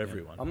be for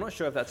everyone. I'm not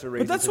sure if that's a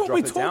reason But that's to what drop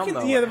we're it down, talking.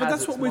 though. Yeah, It but has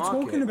that's what its we're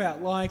market. talking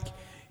about. Like,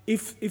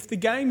 if the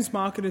game's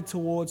marketed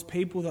towards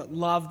people that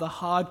love the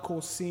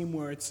hardcore sim,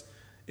 where it's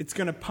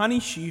going to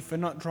punish you for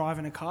not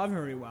driving a car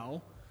very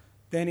well,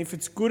 then if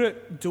it's good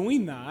at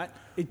doing that,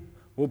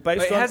 Well, But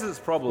based it on has its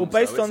problems,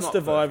 Well, based though. on It's not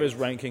Survivor's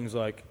perfect. rankings,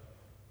 like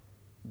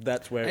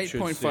that's where it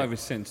should 8.5 sit. is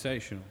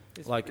sensational.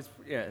 Like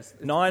it's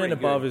 9 and pretty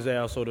above good. is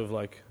our sort of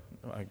like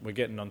we're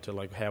getting onto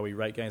like how we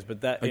rate games,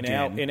 but that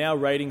Again. in our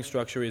rating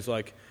structure is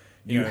like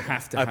You know,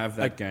 have to a- have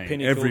that a game.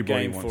 pinnacle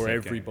Everybody game wants for that game.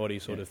 everybody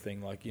sort Yeah. of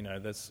thing. Like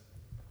that's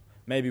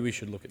maybe we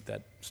should look at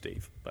that,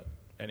 Steve. But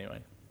anyway,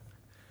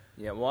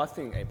 Yeah, well, I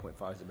think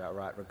 8.5 is about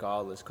right,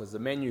 regardless, because the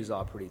menus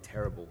are pretty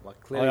terrible. Like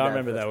clearly, I that's-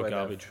 remember that's they were where they've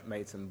garbage.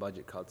 Made some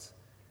budget cuts,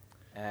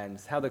 and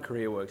how the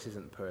career works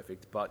isn't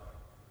perfect. But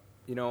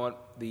you know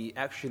what? The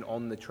action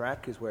on the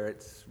track is where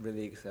it's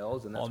really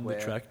excels, and that's on where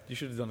the track, you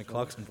should have done a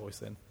Clarkson voice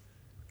then.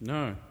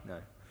 No. No,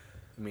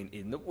 I mean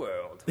in the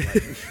world.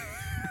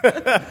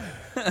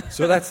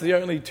 So that's the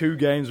only 2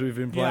 games we've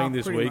been playing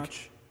this pretty week.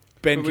 much.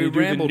 Ben, But can you do the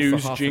rambled for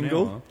news half an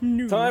jingle?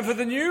 hour. Time for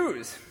the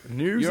news.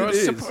 News You're it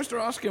is. supposed to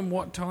ask him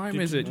what time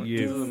is it,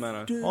 you. Doesn't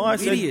matter. Oh, I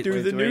said Idiot. do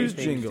We're the doing news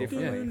things jingle.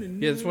 differently.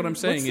 Yeah, that's what I'm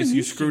saying. What's the Is you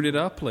news screwed it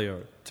up,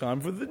 Leo.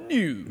 Time for the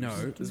news. No.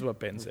 This is what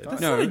Ben said.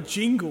 That's No. not a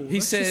jingle. He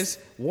That's says,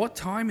 "What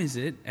time is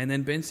it?" And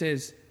then Ben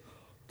says,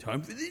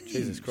 Time for the news.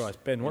 Jesus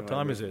Christ, Ben, what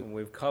time is it?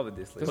 We've covered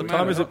this. What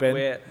time is it, Ben?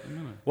 We're-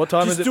 What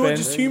time Just is it, do it, Ben?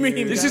 just humor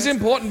him. This guys. is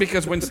important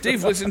because when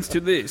Steve listens to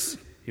this,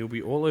 he'll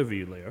be all over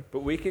you, Leo.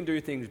 But we can do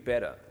things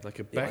better. Like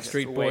a Yeah, it's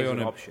Backstreet always Boy on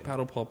an a option.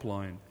 paddle pop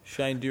line.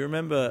 Shane, do you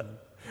remember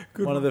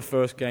one of the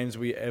first games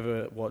we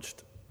ever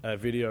watched a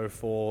video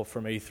for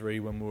from E3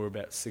 when we were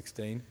about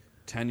 16?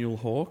 Tannual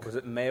Hawk. Was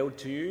it mailed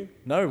to you?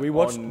 No, we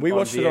watched On it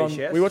on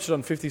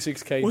VHS?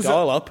 56k Was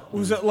dial up.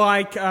 Was it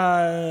like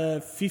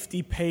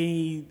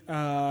 50p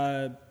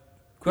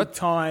quick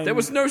time? There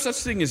was no such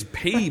thing as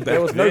P back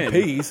There was no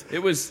then. Ps. It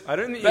was I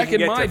don't think back you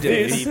can in get my to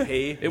day.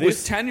 50p. It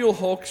was Tannual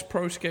Hawk's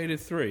Pro Skater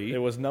 3. It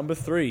was number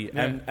 3,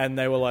 Yeah. and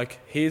they were like,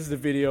 "Here's the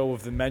video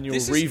of the manual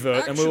This is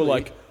revert," and we were actually-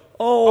 like,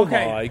 "Oh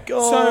Okay, my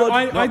god!" so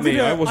I Not did me.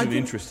 a- I wasn't did-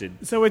 interested.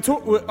 So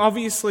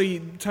obviously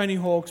Tony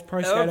Hawk's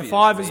Pro Skater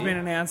 5 has been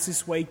announced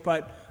this week,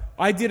 but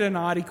I did an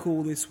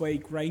article this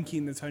week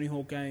ranking the Tony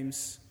Hawk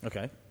games.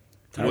 okay.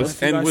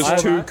 Was- And you was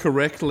guys saw 2 that?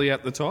 correctly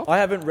at the top? I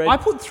haven't read. I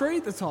put 3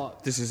 at the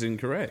top. This is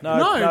incorrect. No,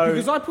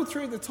 because I put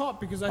 3 at the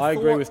top because I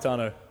agree with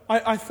Tano.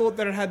 I thought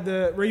that it had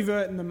the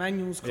revert and the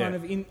manuals kind Yeah.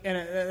 of in, and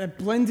it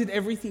blended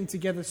everything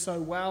together so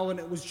well, and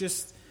it was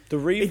just The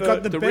it got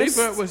revert. the The best.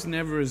 revert was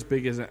never as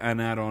big as an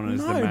add-on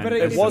as the No, man. but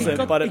It wasn't,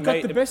 got, but it it got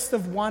made- the best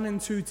of 1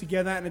 and 2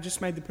 together, and it just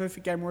made the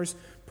perfect game. Whereas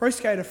Pro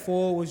Skater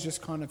 4 was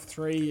just kind of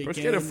 3 Pro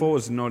again. Skater 4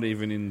 is not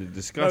even in the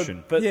discussion.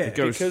 No, but Yeah. It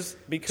goes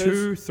because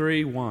 2,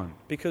 3, 1.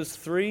 because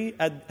 3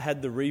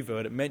 had the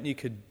revert, it meant you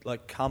could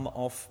like come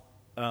off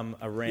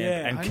a ramp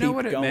Yeah. and I keep know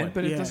what it going. meant,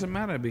 but Yeah. it doesn't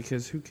matter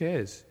because who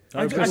cares?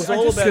 No, I because just- it's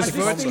all I just- about I Because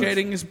just vert think-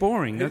 skating is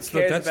boring. Who That's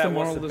cares the about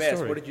moral what's of the the best?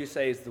 story. What did you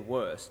say is the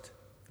worst?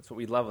 That's what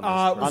we love on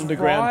It this. was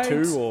Underground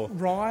Ride, 2 or-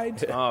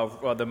 Ride, Oh,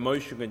 well, the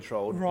motion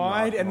controlled.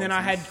 Ride, and then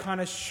I had nonsense.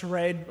 kind of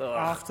Shred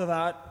after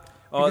that.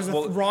 Oh, Because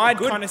well, Ride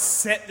good. kind of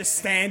set the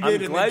standard, I'm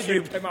and then glad you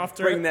Shred came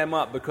after bring it. them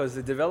up because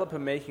the developer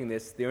making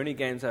this, the only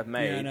games I've Yeah,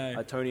 made I know.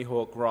 are Tony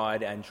Hawk,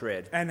 Ride, and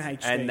Shred. And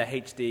HD. And the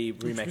HD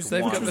remake was- of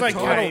they've 1. got Which was the like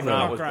title, great, though.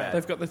 not was great. bad.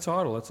 They've got the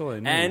title. That's all they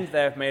need. And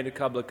they've made a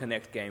couple of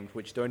Connect games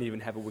which don't even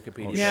have a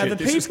Wikipedia. Yeah, the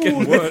This is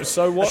people, getting worse.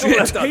 So what?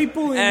 the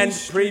people in And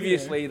this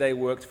previously they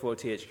worked for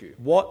THQ.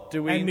 What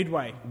do we And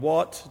Midway.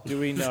 What do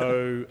we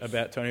know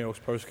about Tony Hawk's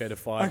Pro Skater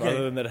 5 Okay.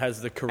 other than that it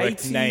has the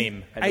correct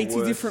name? And the 80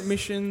 worst different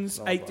missions,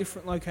 developer. 8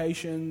 different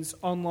locations,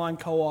 online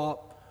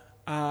co-op,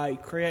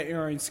 create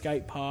your own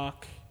skate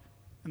park,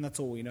 and that's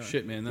all we know.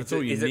 Shit, man, that's Is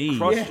all you it need.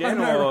 cross-gen Yeah, I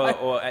know, or, right?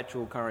 or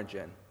actual current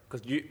gen?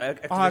 Because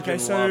Oh, okay,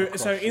 so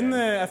in in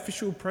the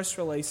official press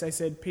release, they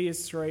said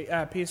PS3,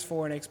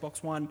 PS4, and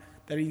Xbox One.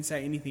 They didn't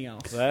say anything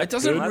else. That's It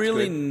doesn't good.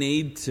 really good.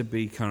 need to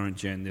be current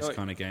gen, this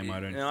kind of game, I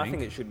don't I think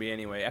think. it should be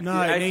anyway.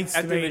 No, it needs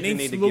to be. It Activision needs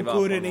need to give look up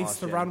good. It on needs last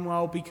to gen. run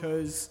well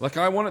because Like,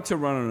 I want it to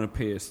run on a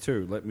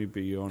PS2, let me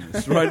be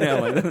honest. Right now,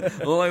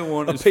 like, all I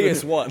want A is...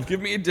 PS1.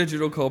 Give me a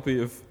digital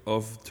copy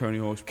of Tony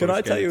Hawk's Pro Can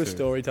I tell Skater you a 2.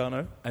 story,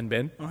 Tano and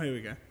Ben? oh, here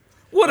we go.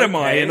 What am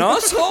I, an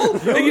asshole?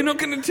 Are you not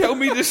going to tell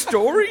me the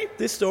story?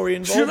 This story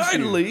involves Should I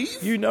you.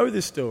 leave? You know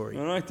this story.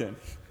 All right, then.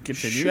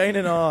 Continue. Shane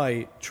and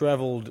I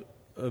travelled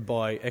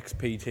by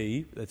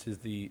XPT, that is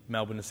the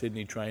Melbourne to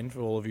Sydney train, for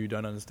all of you who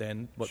don't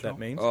understand what that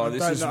means. Oh, this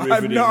Don't is know.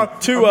 riveting.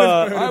 To,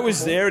 I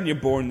was there and you're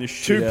boring this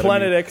shit Two out of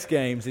Planet me. X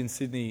games in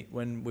Sydney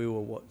when we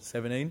were,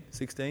 17,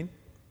 16?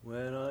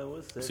 When I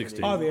was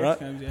 16. Oh, the X Right?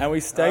 games, yeah. And we I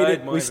stayed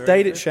had my at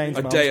very Shane's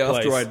A mum's day place.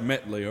 after I'd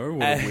met Leo.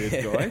 What a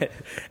weird guy.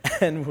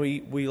 And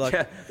we like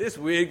Yeah, this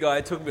weird guy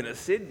took me to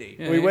Sydney.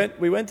 Yeah.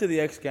 we went to the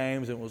X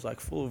Games and it was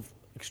like full of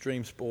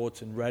extreme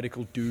sports and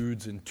radical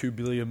dudes and 2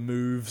 billion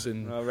moves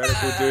and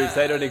Radical dudes,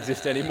 they don't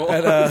exist anymore.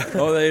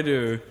 Oh, they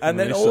do. and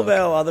then They all of suck.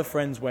 our other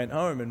friends went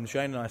home and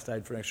Shane and I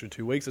stayed for an extra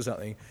 2 weeks or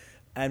something,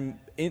 and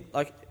it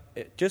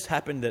just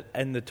happened that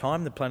in the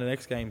time the Planet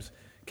X Games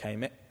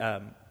came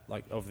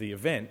of the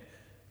event,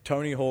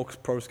 Tony Hawk's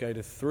Pro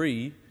Skater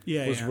 3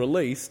 was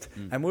released,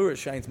 and we were at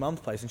Shane's mum's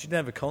place, and she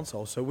didn't have a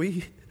console, so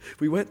we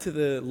went to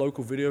the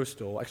local video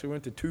store. Actually, we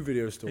went to 2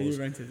 video stores. And you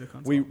rented the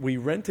console. We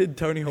rented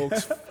Tony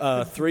Hawk's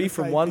 3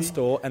 from one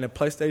store and a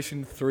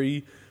PlayStation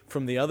 3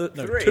 from the other.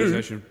 No, Three? 2.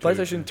 PlayStation 2.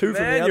 PlayStation 2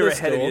 from Man, the other you're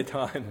ahead store. of your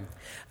time.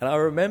 And I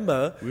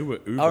remember, We were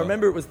Uber. I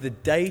remember it was the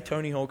day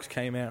Tony Hawk's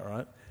came out,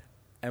 right?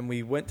 And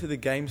we went to the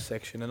games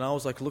section, and I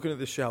was like looking at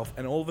the shelf,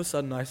 and all of a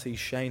sudden I see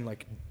Shane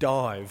like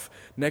dive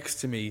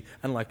next to me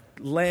and like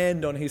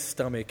land on his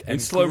stomach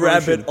and slow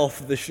grab motion. it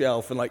off the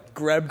shelf and like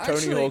grab Tony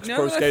Actually, Hawk's now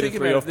Pro that I Skater think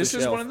 3 about it, off the this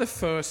shelf. is one of the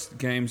first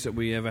games that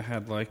we ever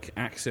had like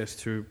access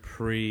to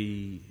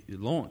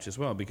pre-launch as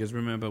well. Because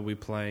remember, we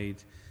played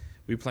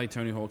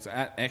Tony Hawk's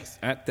at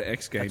the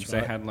X Games. That's They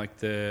right. had like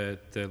the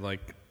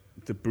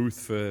booth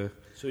for.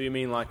 So you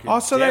mean like a Oh,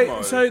 so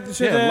demo? so Yeah,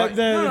 the, like-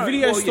 the no, no,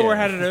 video well, store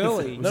yeah. had it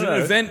early. It was No, an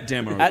no. event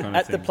demo kind of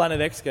At the thing.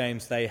 Planet X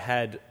Games, they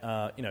had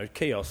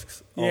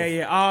kiosks. of-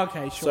 Yeah. Oh,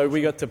 okay, sure. So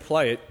we got to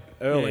play it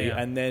early, Yeah,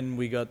 yeah. and then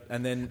we got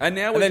And now and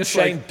we're then just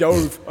Shane like,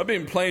 dove. I've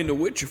been playing The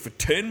Witcher for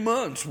 10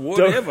 months,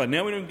 whatever.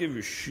 Now we don't give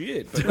a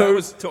shit. But that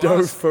was, to dove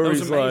us, for that was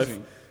his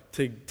amazing.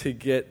 life to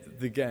get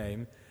the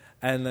game,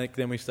 And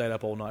then we stayed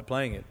up all night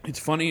playing it. It's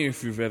funny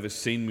if you've ever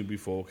seen me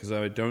before, because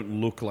I don't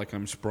look like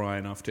I'm spry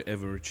enough to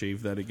ever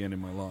achieve that again in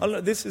my life. I don't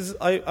know, this is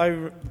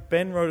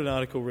Ben wrote an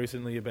article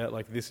recently about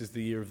like this is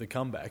the year of the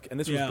comeback, and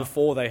this was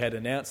before they had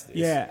announced this.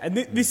 Yeah, and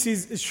this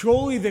is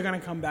surely they're going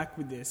to come back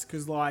with this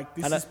because like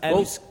this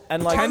is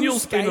and like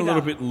Daniel's been a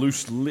little bit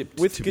loose-lipped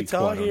with to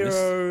Guitar be quite honest.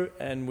 Hero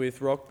and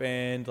with Rock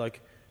Band.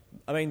 Like,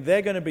 I mean,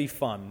 they're going to be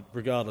fun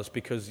regardless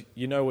because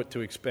you know what to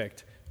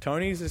expect.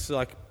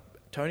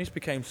 Tony's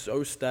became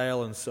so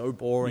stale and so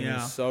boring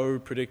and so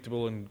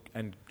predictable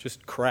and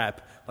just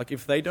crap. Like,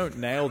 if they don't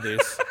nail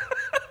this...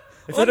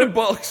 if they don't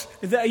box...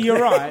 You're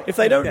right. If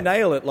they don't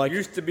nail it, like...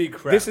 Used to be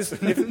crap. This is...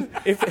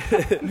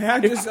 If, Now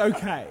just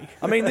okay.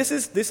 I mean, this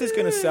is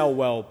going to sell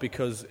well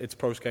because it's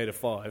Pro Skater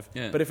 5.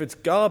 Yeah. But if it's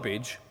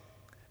garbage,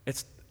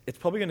 it's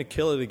probably going to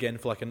kill it again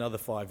for like another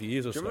 5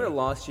 years or Do so. you remember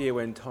last year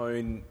when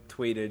Tone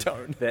tweeted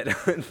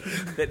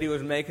that he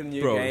was making a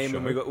new game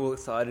and we got all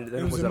excited that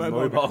it was a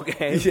mobile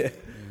game? Yeah.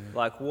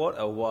 Like, what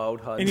a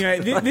wild hunt. Anyway,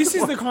 this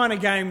is the kind of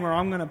game where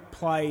I'm going to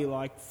play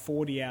like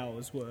 40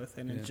 hours worth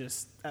and it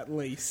just at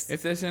least.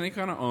 If there's any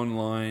kind of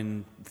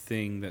online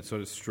thing that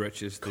sort of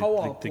stretches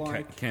Co-op, the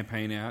like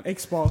campaign out,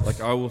 Xbox.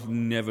 like I will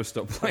never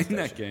stop playing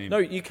that game. No,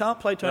 you can't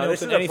play Tony this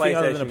Hawk's is on a anything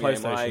other than a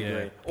PlayStation game, PlayStation. I agree.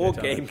 Yeah. Or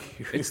Totally.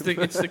 GameCube.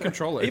 It's the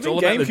controller. It's Even all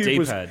about the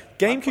GameCube D-pad.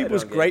 GameCube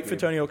was on great for GameCube.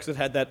 Tony Hawk because it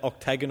had that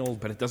octagonal.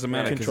 But it doesn't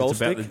matter because control it's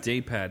about stick. the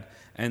D-pad.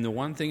 And the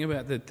one thing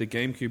about the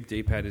GameCube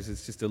D-pad is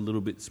it's just a little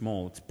bit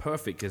small. It's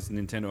perfect because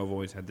Nintendo have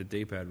always had the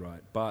D-pad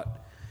right. But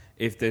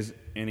if there's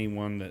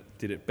anyone that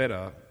did it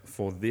better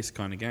for this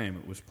kind of game,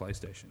 it was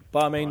PlayStation.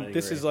 But I I mean,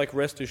 this agree. is like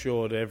rest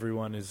assured,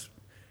 everyone is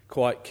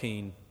quite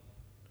keen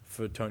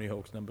for Tony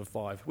Hawk's number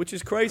 5, which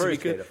is crazy Pro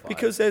Skater 5.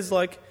 because there's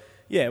like,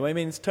 yeah, well, I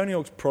mean, it's Tony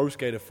Hawk's Pro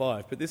Skater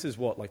 5, but this is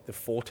what, like the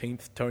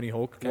 14th Tony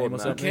Hawk game or no.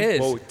 something. Who cares?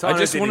 Well, I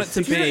just Tony want it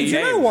did to his be. Do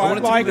you know I what? want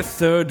it to Like, be the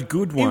third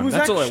good one. It was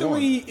That's all I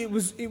actually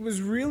want. it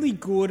was really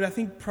good. I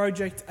think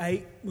Project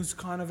 8 was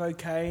kind of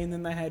okay, and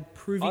then they had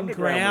Proving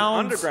Underground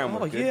Ground. was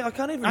Oh, good. yeah, I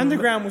can't even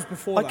Underground was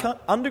before I that. can't,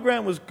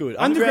 Underground was good.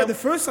 The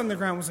first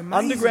Underground was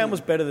amazing. Underground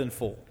was better than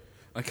 4.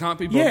 I can't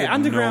be bothered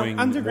Underground knowing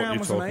was what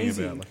you're talking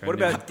amazing. about. Like, I What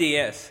know. about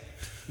DS?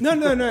 No.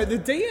 The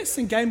DS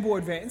and Game Boy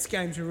Advance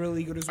games are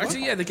really good as well.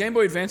 Actually, yeah, the Game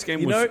Boy Advance game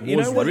You was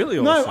know what-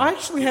 really No, awesome. I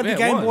actually had Yeah,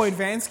 the it Game was. Boy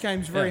Advance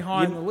games very Yeah.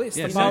 high on the list,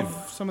 yeah, above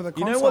same. some of the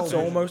You console know what's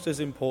versions. almost as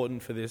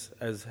important for this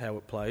as how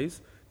it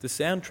plays? The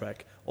soundtrack.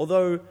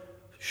 Although,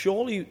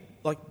 surely,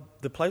 like,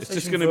 the PlayStation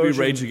just gonna be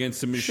version... Rage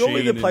Against the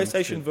Surely the Machine and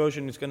PlayStation shit.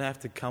 version is going to have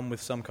to come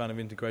with some kind of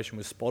integration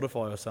with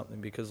Spotify or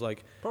something because,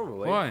 like...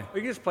 Probably. Why?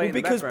 We can just play in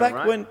the because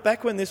background,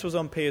 back when this was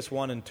on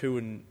PS1 and 2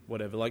 and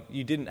whatever, like,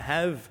 you didn't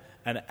have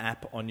an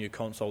app on your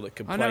console that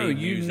could play I know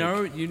music.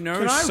 you know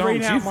Can I songs.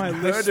 read out You've my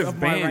heard list of of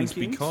my bands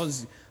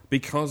rankings?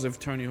 because of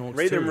Tony Hawk's.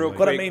 Read them 2, real like-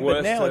 But I quick, mean, worst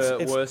but now to-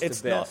 it's worst to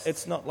it's not best.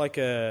 it's not like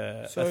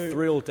a So-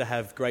 thrill to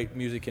have great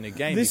music in a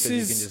game This because you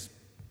is- can just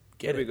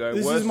Here get we it. go.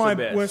 This worst is my to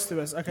best. worst to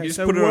best. Okay, You just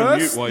so put it on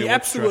mute worst, while you the watch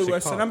absolute Jurassic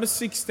worst. So Park. number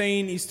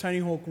 16 is Tony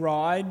Hawk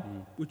Ride,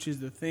 which is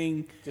the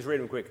thing. Just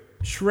read them quick.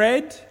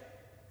 Shred,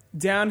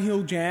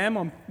 Downhill Jam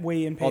on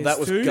Wii and PS2. Oh, that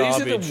was These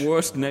garbage. are the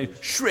worst names.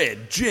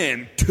 Shred,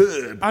 Jam,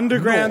 Turb.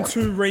 Underground North.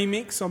 2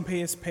 Remix on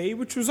PSP,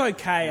 which was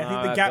okay. I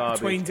think the gap garbage.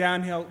 between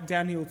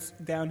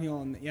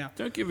Downhill and yeah.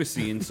 Don't give us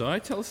the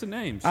inside. Tell us the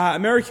names.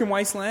 American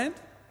Wasteland,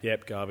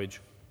 Yep,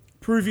 garbage.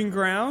 Proving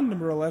Ground,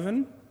 number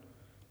 11.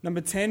 Number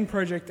 10,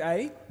 Project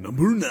 8.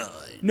 Number 9.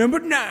 Number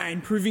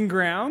 9, Proving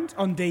Ground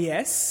on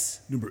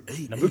DS, Number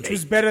 8. which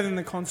was better than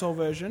the console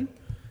version.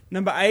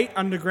 Number 8,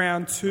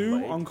 Underground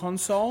 2 on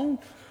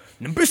console.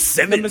 Number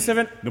 7. Number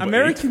 7, Number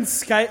American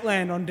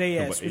Skateland on DS,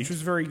 Number which 8.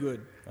 was very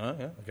good. Oh,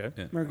 yeah,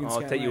 okay. American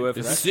I'll Skateland. take your word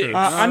for This that. is sick.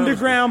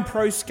 Underground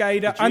Pro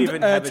Skater, Did you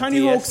even have a Tony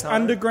DS Hawk's time?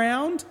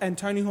 Underground and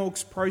Tony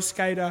Hawk's Pro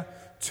Skater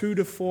 2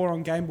 to 4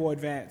 on Game Boy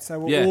Advance. They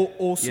were all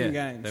awesome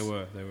games. They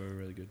were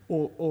really good.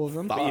 All of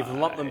them. But you've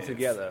lumped them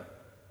together.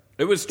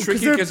 It was tricky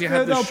they're- because you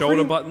had they're the shoulder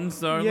pretty- buttons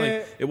though. yeah,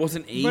 like it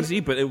wasn't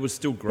easy, but it was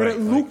still but great. it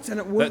looked and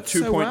it worked that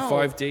so well.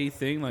 2.5D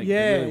thing. Like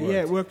Yeah, it really it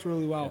worked. worked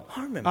really well.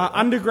 I remember that.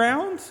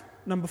 Underground,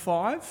 number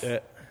 5. Yeah.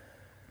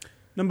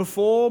 Number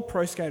 4,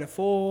 Pro Skater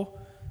 4.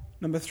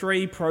 Number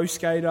 3, Pro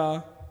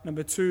Skater.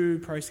 Number 2,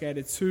 Pro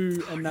Skater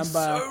 2. And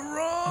number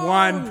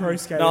 1, Pro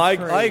Skater No, I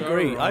 3.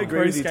 agree. I agree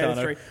Pro with you, Skater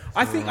Tano. 3.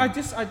 I think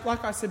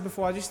like I said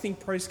before, I just think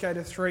Pro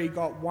Skater 3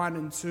 got 1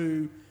 and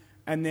 2,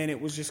 and then it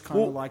was just kind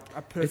of like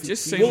a perfect.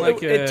 just fit. seemed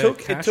like it took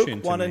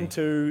cash-in to 1 me. and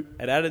 2,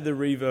 it added the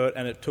revert,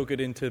 and it took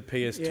it into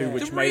PS2, Yeah.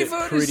 which The made it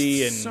revert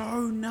pretty is and... so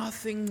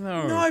nothing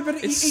though. No,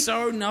 but it's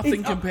so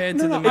nothing compared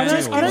no, to no, the I don't-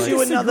 manual. I don't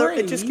Like- disagree.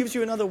 It just gives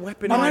you another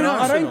weapon. I in don't- your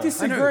I don't arsenal.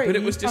 disagree. I know, but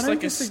it was I just don't like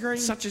disagree.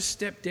 such a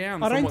step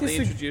down I from don't what they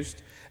disagree.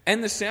 introduced.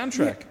 And the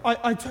soundtrack.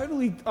 I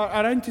totally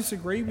I don't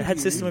disagree with It had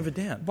you. System of a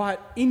Down. But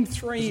in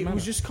 3, it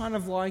was just kind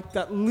of like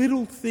that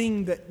little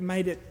thing that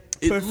made it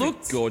It perfect.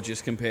 looked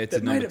gorgeous compared to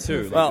That made number it 2.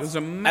 perfect. Like, it was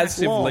a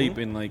massive leap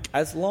in like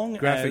As long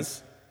graphics.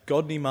 as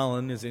Godney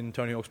Mullen is in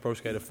Tony Hawk's Pro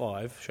Skater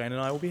 5, Shane and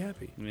I will be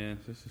happy. Yeah,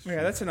 this is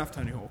Yeah, that's enough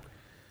Tony Hawk.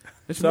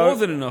 It's So, more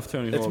than enough,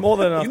 Tony Hawk. it's more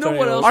than enough You know Tony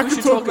what Hawk. else I we could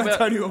should talk talk about about?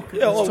 Tony Hawk. Yeah,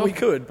 well, Let's we talk-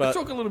 could, but Let's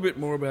talk a little bit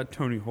more about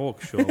Tony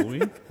Hawk, shall we?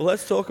 well,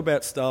 let's talk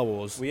about Star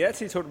Wars. We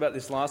actually talked about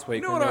this last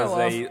week You know when what there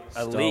I was a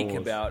Star leak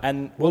Wars. about.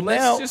 And Well, well,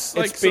 now let's just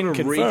like it's been sort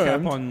of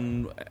confirmed. recap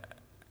on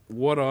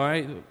what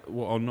I,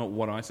 well, not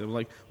what I said,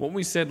 like what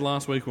we said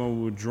last week when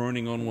we were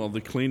droning on while the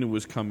cleaner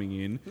was coming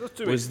in. Let's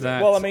do Was it.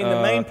 that? Well, I mean,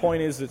 the main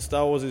point is that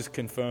Star Wars is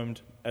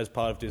confirmed as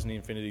part of Disney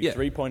Infinity Yeah.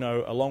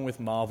 3.0, along with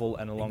Marvel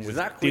and along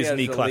exactly with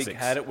Disney as the classics. leak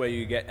had it, where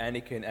you get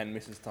Anakin and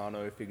Mrs.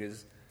 Tano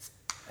figures,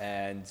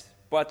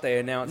 but they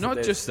announced Not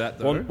that just that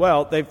though.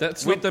 Well, they've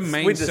That's with- not the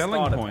main with the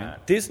selling starter point.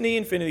 pack. Disney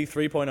Infinity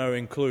 3.0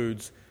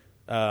 includes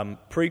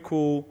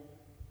prequel,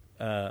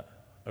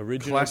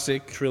 original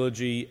Classic.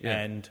 trilogy, Yeah.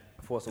 and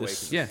Force the,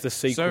 Awakens. Yeah, the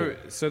sequel.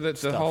 So that the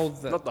stuff. whole.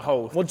 Not the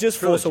whole. Well, just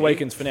Force trilogy.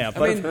 Awakens for now.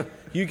 But mean-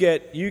 you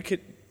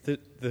could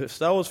the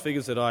Star Wars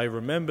figures that I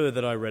remember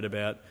that I read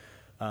about.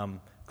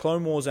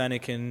 Clone Wars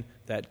Anakin,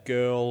 that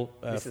girl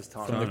Mrs.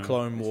 Tano. from the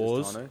Clone Mrs.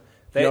 Wars, Tano.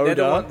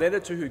 Yoda, They're the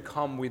two who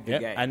come with the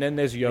Yep, game. and then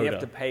there's You Yoda. have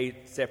to pay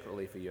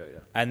separately for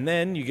Yoda. and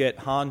then you get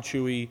Han,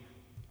 Chewie,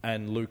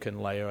 and Luke and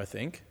Leia, I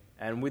think.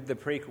 And with the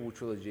prequel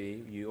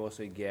trilogy, you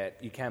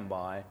can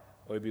buy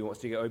Obi-Wan.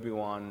 So you get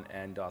Obi-Wan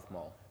and Darth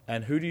Maul.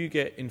 And who do you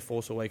get in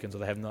Force Awakens? Or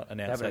they have not They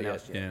announced haven't that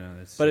announced yet. yet. Yeah, no,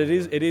 that's But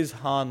it is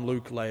Han,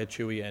 Luke, Leia,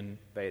 Chewie, and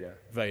Vader.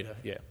 Vader.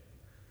 Yeah,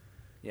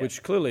 Yeah.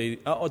 which clearly,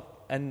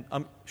 and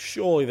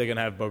surely they're going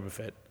to have Boba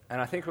Fett And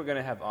I think we're going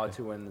to have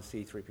R2 and the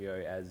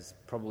C-3PO as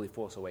probably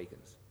Force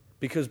Awakens.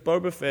 because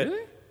Boba Fett.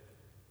 Really?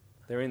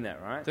 They're in that,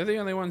 right? They're the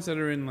only ones that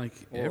are in like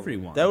Well,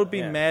 everyone. That would be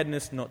Yeah.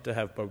 madness not to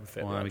have Boba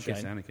Fett. well, I right,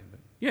 guess Shane? Anakin. But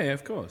yeah,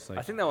 of course. Like,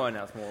 I think they'll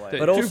announce more later.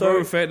 But do also-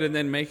 Boba Fett and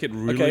then make it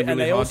really, Okay, and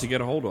really they hard also- to get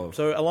a hold of.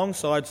 So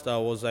alongside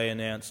Star Wars, they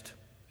announced,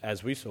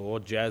 as we saw,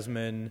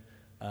 Jasmine,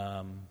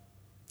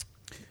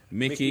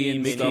 Mickey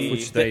and Mickey, stuff,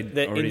 which they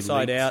the already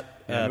Inside leaked. Out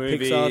A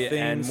movie Pixar things,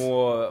 and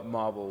more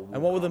Marvel.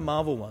 And what were the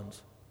Marvel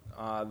ones?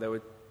 There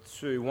were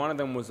two. One of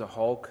them was a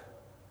Hulk,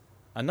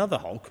 Another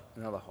Hulk.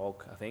 another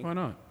Hulk, I think. Why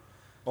not?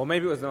 Or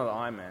maybe it was another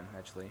Iron Man,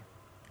 actually.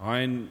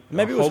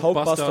 Maybe it was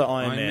Hulkbuster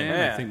Iron Man.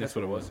 Yeah, I think that's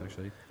what it was was.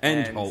 actually.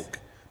 And And- Hulk,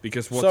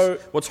 because So-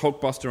 what's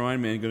Hulkbuster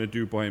Iron Man going to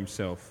do by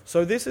himself?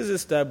 So this has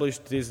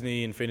established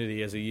Disney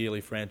Infinity as a yearly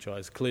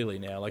franchise clearly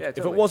now. Like Yeah, if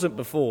totally. it wasn't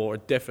before,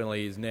 it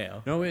definitely is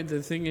now. No,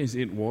 the thing is,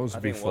 it was I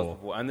think before. it was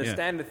before. And the Yeah.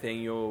 standard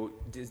thing, your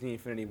Disney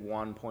Infinity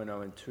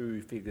 1.0 and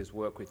 2 figures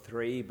work with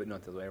 3, but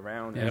not the other way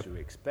around, Yep. as you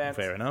expect.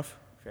 Fair enough.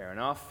 Fair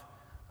enough.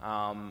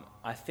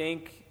 I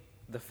think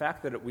the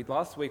fact that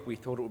last week we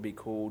thought it would be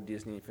called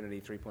Disney Infinity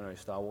 3.0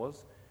 Star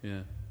Wars,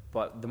 Yeah.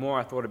 but the more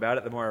I thought about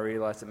it, the more I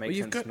realized it Well, makes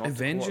you've sense got not to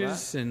call it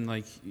Avengers and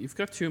like you've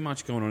got too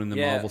much going on in the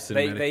that. Marvel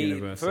Cinematic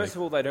Universe. First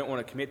of all, they don't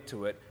want to commit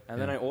to it, and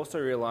then Yeah. I also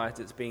realized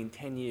it's been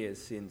 10 years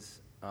since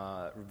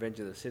Revenge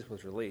of the Sith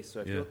was released.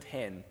 So if Yeah. you're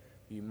 10,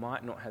 you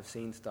might not have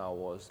seen Star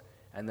Wars.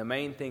 And the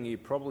main thing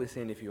you've probably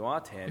seen if you are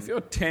 10, if you're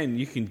 10,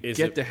 you can Is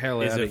get it- the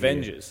hell is out of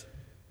Avengers.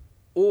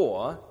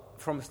 or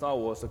from Star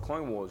Wars, the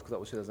Clone Wars, because that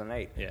was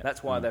 2008. Yeah.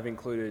 That's why they've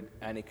included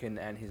Anakin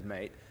and his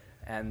mate.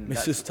 And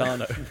Mrs.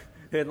 Tano.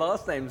 Her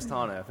last name's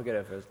Tano. I forget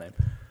her first name.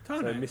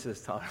 Tano. So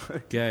Mrs.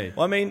 Tano. Gay.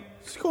 Well, I mean,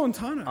 Just call him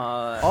Tano.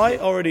 I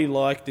already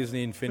like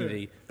Disney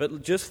Infinity,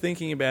 but just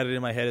thinking about it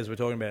in my head as we're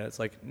talking about it, it's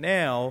like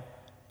now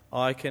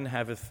I can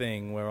have a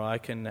thing where I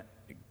can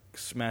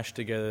smash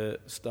together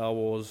Star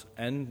Wars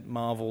and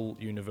Marvel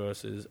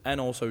universes and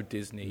also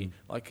Disney.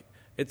 Like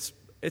it's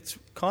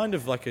kind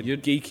of like a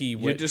geeky You're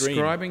wet dream.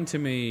 describing to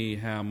me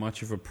how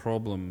much of a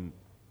problem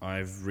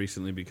I've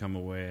recently become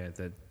aware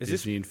that Is this-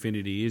 Disney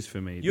Infinity is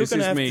for me. You're This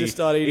gonna is have me to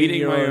start eating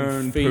your my own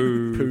own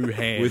poo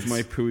hands. with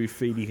my pooey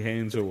feety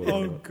hands or whatever.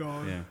 Oh,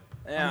 God. Yeah.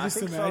 Yeah, I just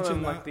think some of imagine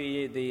them, that.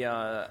 like the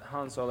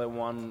Han Solo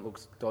one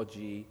looks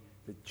dodgy.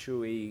 The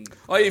Chewie.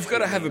 Oh, you've got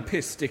to have a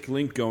piss stick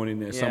link going in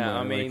there somewhere. Yeah,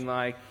 I mean,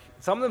 like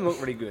some of them look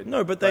really good.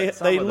 No, but they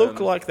some of look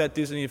them- like that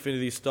Disney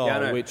Infinity style, Yeah, I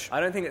know. which I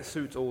don't think it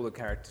suits all the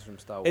characters from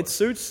Star Wars. it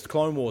suits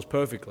Clone Wars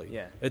perfectly.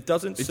 Yeah. It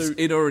doesn't suit.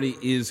 it already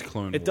is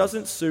Clone It Wars.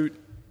 doesn't suit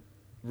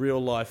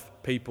real life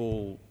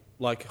people.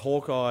 Like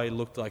Hawkeye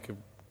looked like a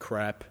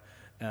crap.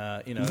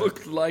 You know,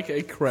 Looked like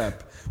a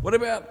crap. What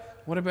about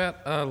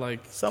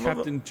like Some of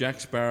Captain Jack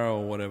Sparrow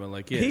or whatever?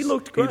 Like, yes, He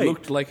looked great. He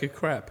looked like a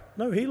crap.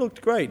 no, he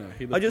looked great. No,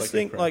 he looked I just like a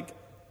think crap. like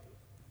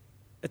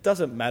it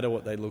doesn't matter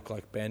what they look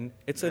like, Ben.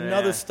 It's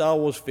another Yeah. Star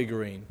Wars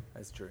figurine.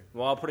 That's true.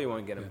 Well, I probably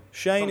won't get them.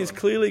 Shane is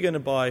clearly going to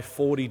buy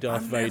 40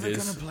 Darth I'm never Vaders.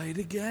 going to play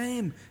the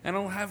game, and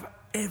I'll have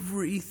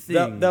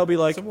everything. They'll be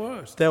like it's the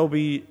worst. They'll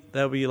be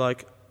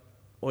like,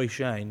 "Oi,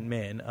 Shane,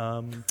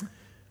 man,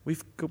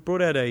 we've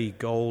brought out a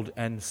gold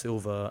and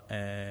silver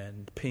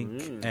and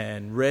pink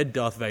and red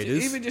Darth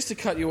Vaders." Even just to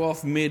cut you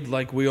off mid,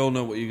 like we all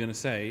know what you're going to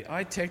say,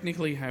 I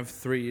technically have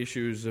 3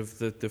 issues of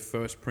the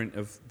first print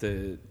of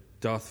the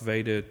Darth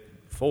Vader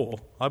 4.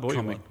 I bought you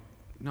comic. one.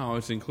 No, I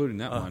was including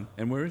that one.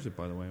 And where is it,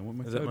 by the way? What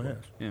my It's at third my one?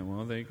 house. Yeah,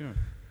 well, there you go.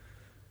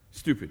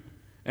 Stupid.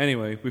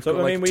 Anyway, we've So, got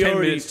I like mean, we 10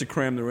 already- minutes to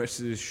cram the rest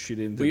of this shit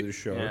into We- the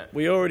show. Yeah.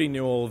 We already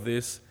knew all of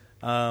this.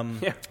 Yeah,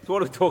 so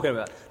what are we talking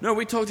about? No,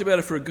 we talked about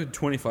it for a good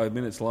 25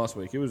 minutes last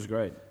week. It was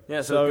great.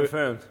 Yeah, So- so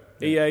confirmed.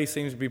 EA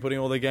seems to be putting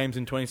all their games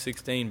in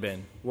 2016,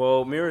 Ben.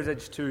 Well, Mirror's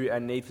Edge 2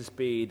 and Need for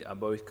Speed are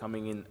both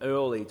coming in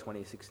early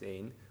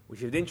 2016,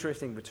 which is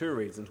interesting for two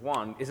reasons.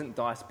 One, isn't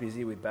DICE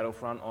busy with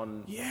Battlefront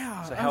on?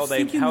 Yeah, So I how was are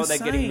thinking they the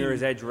getting same.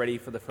 Mirror's Edge ready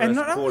for the first And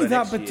not quarter only that,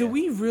 next but year? do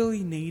we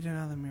really need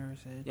another Mirror's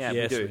Edge? Yeah,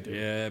 Yes, we do. we do.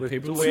 Yeah, With-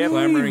 people do we are have-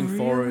 clamoring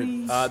for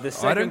Really? it. The I don't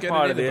second get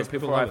part it of either, this, but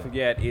people before I love it.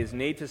 forget, is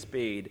Need for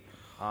Speed.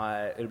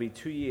 It'll be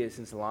 2 years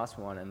since the last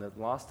one, and the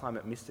last time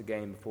it missed a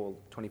game before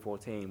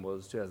 2014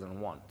 was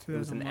 2001. It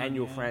was an 2001,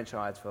 annual yeah.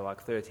 franchise for like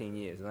 13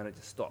 years, and then it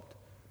just stopped.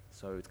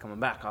 So it's coming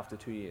back after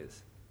 2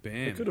 years. They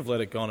Bam. could have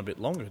let it go on a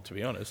bit longer, to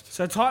be honest.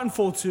 So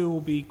Titanfall 2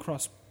 will be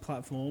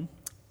cross-platform,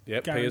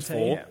 Yep, Guarantee.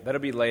 PS4. Yeah, that'll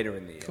be later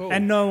in the year. Cool.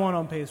 and no one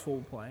on PS4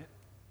 will play it.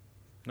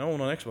 No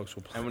one on Xbox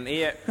will play. And when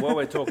EA, while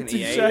we're talking It's a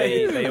EA,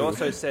 shame. they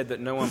also said that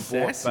no one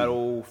bought Sassy.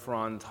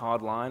 Battlefront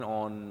Hardline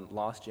on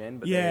last gen,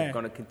 but Yeah. they're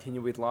going to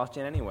continue with last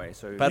gen anyway.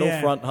 So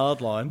Battlefront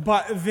Hardline.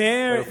 But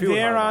their Battlefield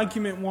Hardline.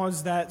 argument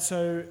was that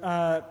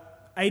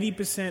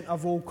 80%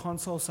 of all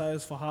console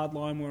sales for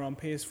Hardline were on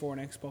PS4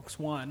 and Xbox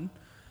One.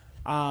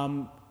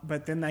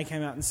 But then they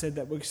came out and said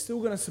that we're still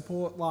going to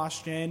support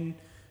last gen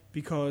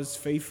because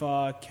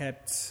FIFA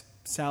kept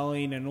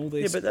selling and all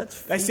this. Yeah, but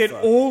that's They said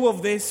FIFA. all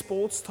of their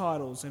sports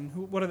titles and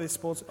what are their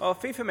sports? Oh,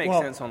 FIFA makes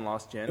Well- sense on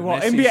last gen. Well,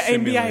 Messi NBA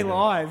Simulator.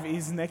 Live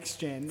is next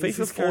gen. This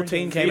FIFA is current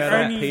 14 gen. came out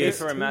on Only-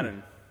 PS2. FIFA and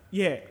Madden.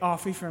 Yeah,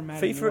 FIFA and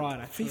Madden. FIFA, right,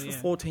 actually, FIFA yeah.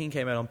 14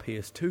 came out on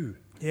PS2.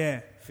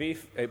 Yeah.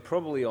 FIFA,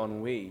 probably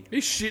on Wii. You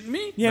shitting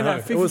me? Yeah, no,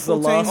 it FIFA was the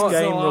 14 last was the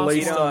game last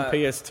released one. on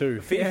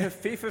PS2.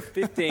 FIFA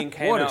 15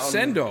 came What out a on...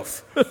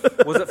 send-off.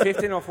 Was it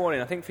 15 or 14?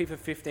 I think FIFA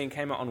 15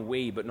 came out on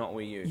Wii, but not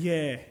Wii U.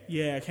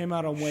 Yeah, it came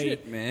out on Wii.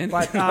 Shit, man.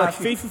 But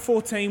FIFA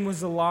 14 was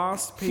the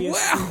last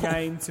PS2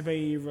 game to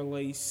be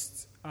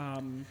released.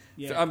 Can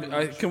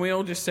we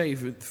all just say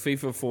that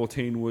FIFA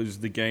 14 was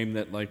the game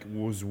that like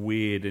was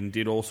weird and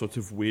did all sorts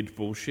of weird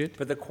bullshit?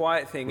 But the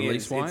quiet thing is,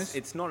 Release-wise?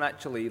 it's not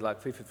actually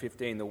like FIFA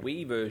 15. The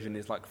Wii version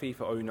is like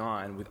FIFA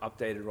 09 with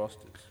updated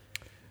rosters.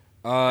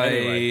 I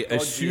Anyway, dodgy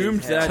assumed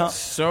as hell. that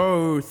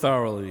so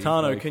thoroughly.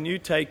 Tano, Like, can you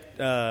take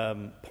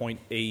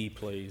point E,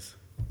 please?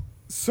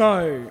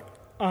 So,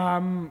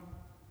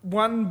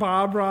 one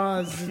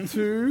Barbara,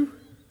 two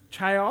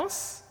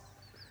Chaos.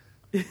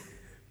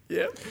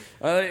 Yep.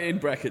 in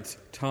brackets,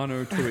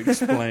 Tano to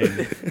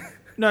explain.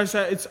 No,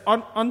 so it's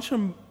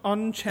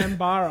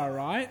Onchambara,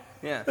 right?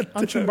 Yeah.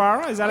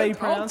 Onchambara, is that how you I'll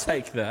pronounce it?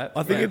 take that.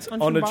 I think Yeah. it's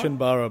Onchambara?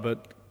 Onichinbara,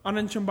 but I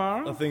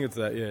Onchambara? think it's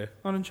that, yeah.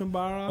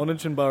 Onchambara?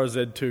 Onichinbara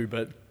Z2,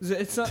 but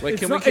It's not, Wait, it's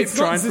can we not, keep it's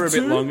not trying for a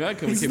bit Zatu. longer?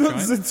 Can we It's keep not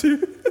trying?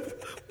 Zatu.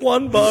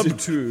 one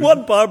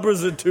Z2. Barbara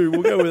Z2.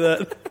 We'll go with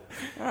that.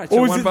 All right, Or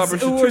so is one it,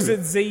 Barbara or is two. it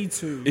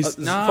Z2? It's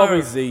no,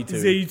 Probably Z2.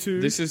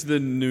 Z2. This is the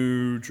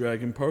new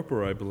Dragon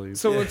Poper, I believe.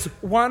 So it's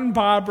one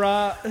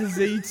Barbara,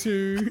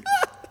 Z2,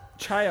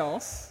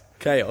 Chaos.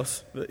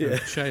 Chaos. But yeah.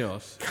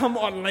 Chaos. Come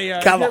on,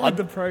 Leo. Come get on. with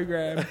the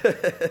program.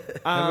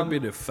 Have a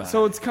bit of fun.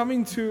 So it's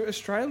coming to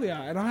Australia,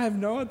 and I have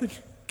no idea.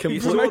 You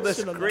saw the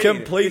information on that. screen.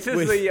 Complete This is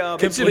with- the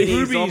complete Bikini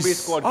boobies. Zombie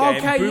Squad Oh, game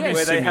okay, yes.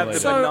 where they have the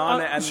So,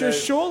 banana and so the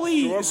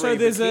surely, so strawberry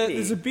there's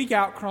bikini. a big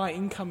outcry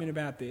incoming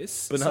about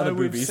this. Banana so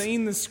we've boobies.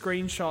 seen the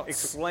screenshots.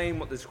 Explain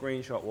what the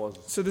screenshot was.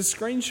 So the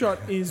screenshot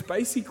is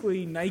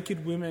basically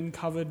naked women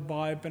covered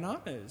by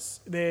bananas.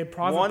 Their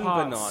private One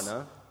parts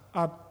banana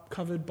are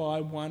covered by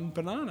one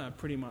banana,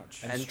 pretty much,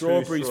 and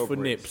Strawberries two for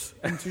strawberries. nips.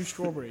 and two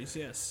strawberries.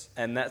 Yes,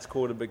 And that's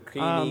called a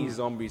Bikini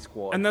Zombie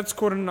Squad. and that's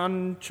called an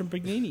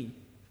unchampagnini,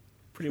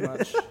 pretty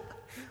much.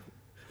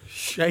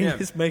 Shane Yeah.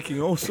 is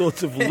making all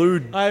sorts of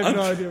lewd I have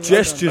no idea. What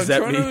gestures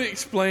I'm at trying me. to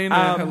explain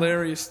a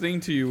hilarious thing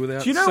to you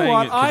without Do you know saying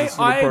what? it 'cause it's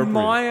I inappropriate.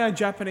 admire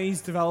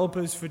Japanese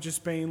developers for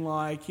just being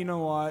like, you know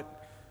what?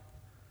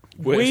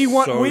 We're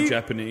so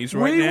Japanese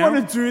right we now.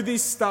 want to do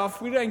this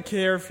stuff. We don't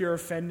care if you're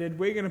offended.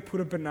 We're going to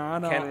put a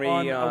banana Can we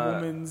on a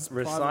woman's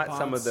recite private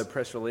some of parts. the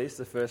press release?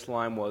 The first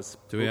line was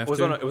Do we have was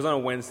to? on it was on a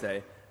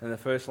Wednesday, and the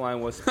first line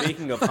was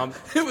speaking of hump.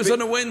 It was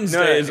on a Wednesday,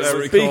 No, as it I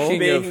was recall.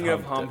 Speaking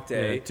of hump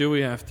Yeah, day, do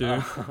we have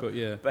to? But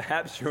yeah.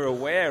 perhaps you're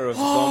aware of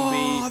Oh,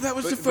 zombie. that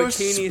was the Bikini first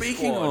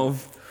speaking Squad.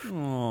 of.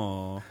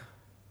 Oh.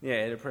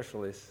 Yeah, the press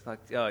release. Like,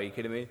 oh, are you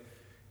kidding me?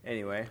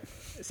 Anyway,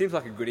 it seems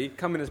like a goodie.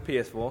 Coming as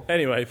PS4.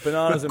 Anyway,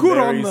 bananas and Good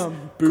on berries,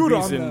 them. Good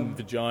boobies on and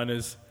them.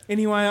 vaginas.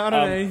 Anyway, I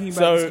don't know anything about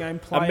so this game.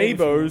 Play it if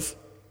you want. Amiibos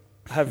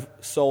have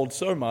sold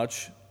so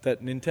much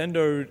that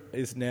Nintendo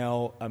is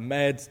now a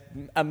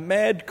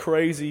mad,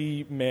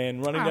 crazy man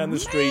running down the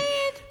street,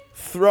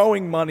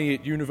 throwing money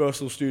at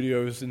Universal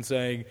Studios and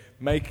saying,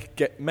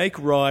 "Make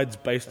rides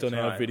based on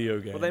our Right. video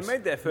games." Well, they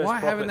made their first Why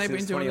profit haven't they been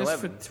since doing this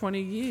 2011. for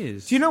 20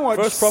 years? Do you know what?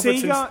 First profit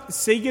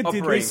Sega did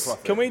Operating this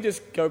profit. Can we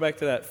just go back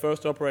to that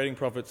first operating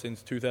profit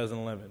since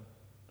 2011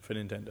 for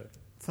Nintendo?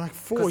 for like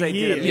 4 'Cause they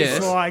did it years.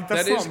 Yes, Like,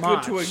 that's that is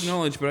not good much. to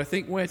acknowledge, but I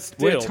think where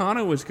Still.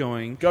 Tano was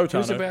going, Go, he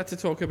was Tano. about to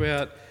talk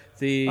about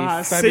the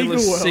Sega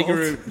fabulous World.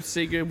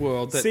 Sega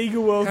World. That, Sega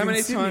World how in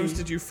many Sydney. times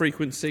did you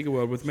frequent Sega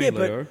World with me, Yeah,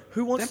 Leo? but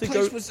who wants that to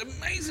place go? was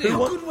amazing. Who,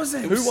 How good was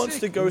it? Who wants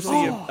to go see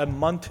Oh. a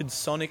munted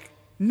Sonic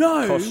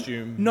No.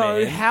 costume. No,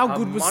 man. how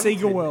good was Munted.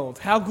 Sega World?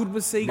 How good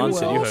was Sega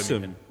Munted, you World? heard me.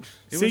 Awesome.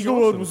 It was Sega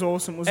World awesome. was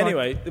awesome. It was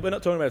Anyway, we're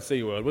not talking about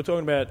SeaWorld. We're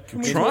talking about...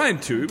 Trying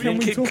to, but Can you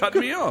we keep talk-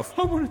 cutting me off.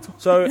 I want to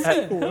talk. So,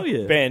 Hell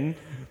yeah. Ben,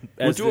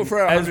 We'll as do the, it for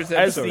our as, 100th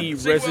as episode. the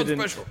SeaWorld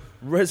special.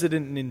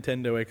 resident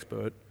Nintendo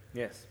expert,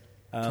 Yes.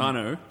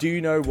 Tano. do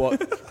you know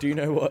what? Do you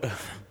know what?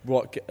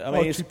 I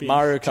mean, it's Chippy.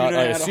 Mario Do you Kart. know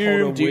I how to hold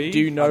assume. a Do Wii?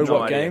 you know I've no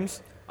what idea.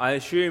 games? I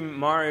assume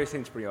Mario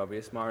seems pretty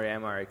obvious. Mario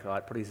and Mario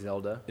Kart, probably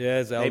Zelda.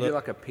 Yeah, Zelda. Maybe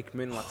like a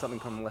Pikmin, like something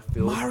from left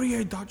field.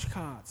 Mario Dodge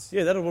Carts.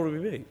 Yeah, that'll probably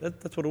be.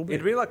 That's what it'll be.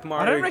 It'd be like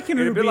Mario. don't reckon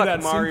it'd it'll be like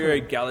that Mario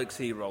simple.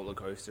 Galaxy roller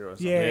coaster or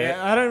something. Yeah,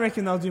 I don't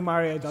reckon they'll do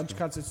Mario Dodge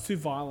Carts. It's too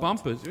violent.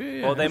 Bumpers.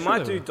 Yeah, Or they sure might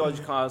will. do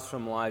Dodge cars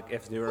from like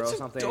F-Zero or What's a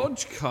something.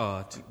 Dodge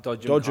cart?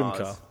 Dodge Dodgem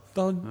cars.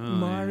 car.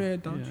 Mario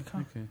Dodge Yeah,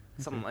 Cart. okay.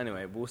 Something.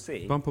 Anyway, we'll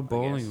see. Bumper I guess.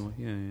 bowling. Or,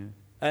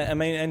 yeah. I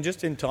mean, and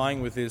just in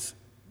tying with this,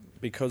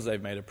 because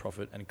they've made a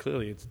profit, and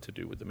clearly it's to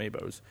do with the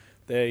Amiibos.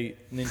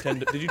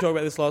 Nintendo. Did you talk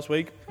about this last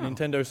week?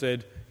 Nintendo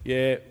said,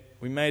 "Yeah,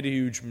 we made a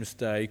huge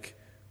mistake.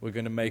 We're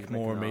going to make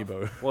more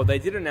Amiibo." Well, they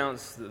did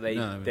announce that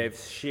No, they've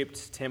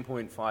shipped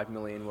 10.5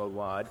 million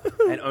worldwide,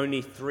 and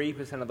only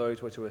 3% of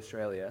those were to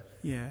Australia.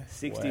 Yeah.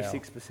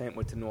 66%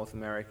 were to North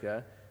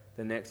America.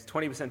 The next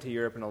 20% to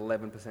Europe and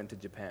 11% to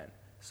Japan.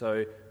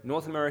 So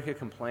North America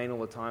complain all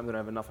the time they don't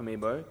have enough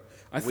Amiibo.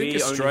 I think We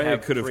only Australia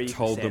have could have 3%.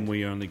 told them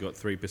we only got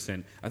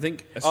 3%. I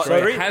think Oh,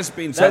 Australia three- has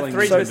been that selling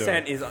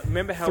 3% is.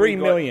 Remember how 3 we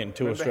got, million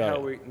to remember Australia. How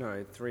we,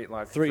 no, three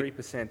like Three-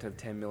 3% of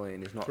 10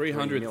 million is not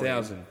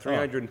 300,000.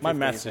 300,000. My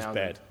maths is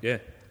bad. Yeah.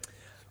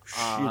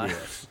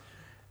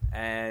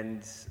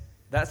 And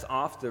that's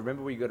after.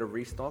 Remember, we got a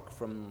restock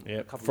from a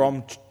Yep, couple from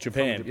of-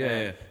 Japan.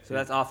 Yeah. So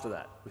that's after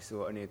that. We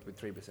still only with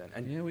 3%.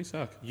 And Yeah, we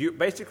suck. you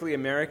basically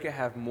America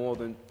have more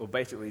than, or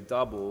basically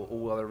double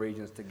all other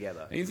regions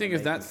together. And you think So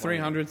of they that complain.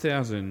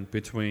 300,000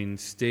 between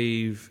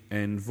Steve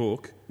and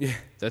Vuk,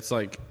 that's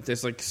like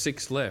there's like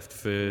 6 left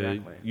for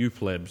Exactly. you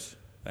plebs.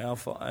 Our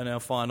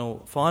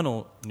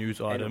final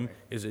news item Anyway.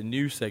 is a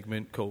new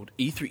segment called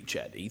E3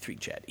 Chat. E3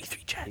 Chat.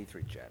 E3 Chat.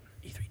 E3 chat.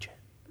 E3 Chat.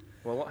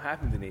 Well, what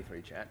happened in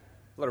E3 chat?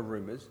 A lot of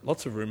rumors.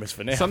 Lots of rumors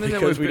for now Something that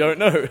because we've we been-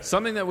 don't know.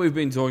 Something that we've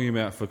been talking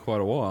about for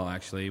quite a while,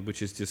 actually,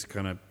 which is just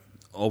kind of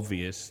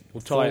obvious.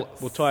 We'll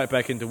tie it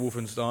back into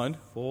Wolfenstein.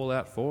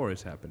 Fallout 4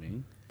 is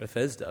happening.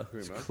 Bethesda.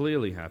 It's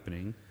clearly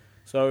happening.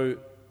 So,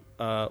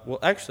 well,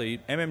 actually,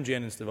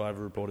 MMGN and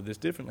Survivor reported this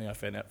differently. I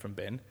found out from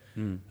Ben,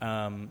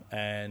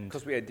 and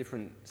Because we had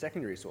different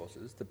secondary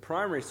sources. The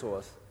primary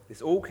source,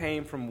 this all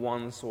came from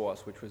one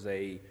source, which was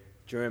a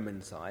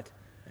German site.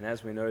 And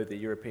as we know, the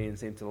Europeans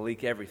seem to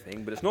leak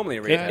everything, but it's normally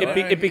a real.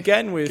 it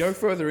began with Go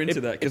further into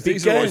it- that, because it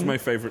these are always began- my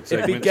favourite It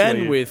segments. began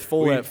where with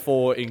Fallout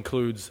 4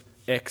 includes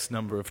X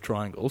number of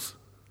triangles.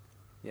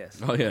 Yes.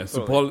 Oh, yeah,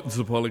 Totally.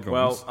 the polygons.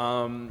 Well,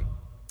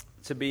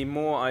 to be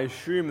more, I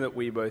assume that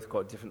we both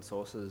got different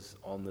sources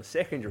on the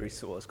secondary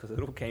source because it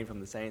all came from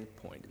the same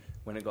point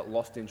when it got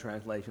lost in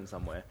translation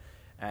somewhere.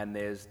 And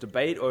there's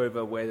debate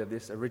over whether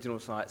this original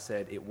site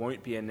said it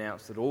won't be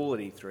announced at all at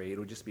E3,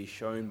 it'll just be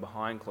shown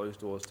behind closed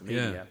doors to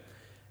media. Yeah.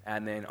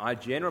 And then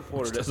IGN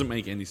reported Which doesn't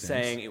make any sense.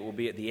 saying it will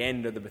be at the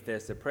end of the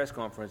Bethesda press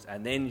conference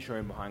and then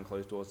shown behind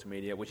closed doors to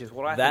media, which is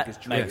what I That think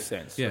is true. makes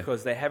sense. Yeah.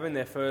 Because they're having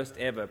their first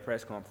ever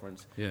press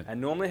conference. Yeah.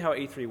 And normally how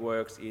E3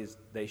 works is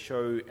they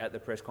show at the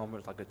press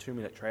conference like a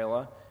 2-minute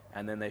trailer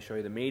and then they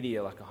show the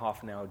media like a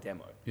half-an-hour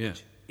demo, Yeah.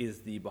 which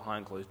is the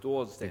behind closed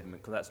doors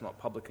segment because that's not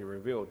publicly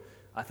revealed.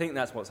 I think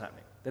that's what's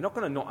happening. They're not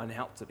going to not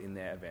announce it in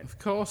their event. Of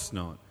course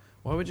not.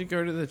 Why would you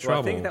go to the So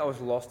trouble? I think that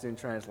was lost in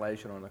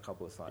translation on a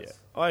couple of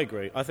sites. Yeah, I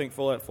agree. I think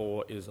Fallout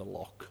 4 is a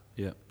lock.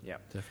 Yeah, Yeah.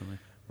 definitely.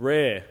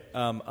 Rare,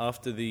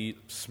 after the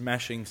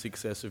smashing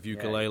success of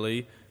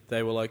Ukulele,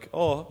 they were like,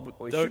 "Oh,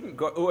 We don't." shouldn't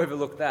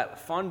overlook that.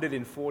 Funded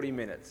in 40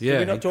 minutes. Yeah,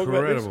 we not talk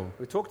about this? incredible.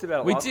 We talked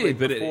about it We last did, week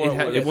but it before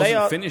had- was it wasn't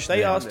they finished They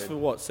then. asked for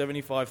what,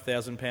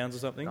 £75,000 or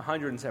something,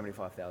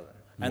 175,000.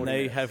 and 40 they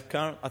minutes.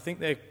 have I think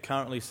they're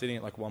currently sitting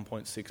at like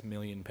 £1.6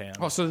 million.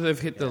 Oh, so they've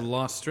hit the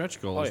last stretch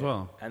goal Oh, as yeah.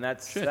 well. And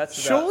that's Shit. about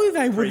Surely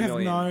they 3 would have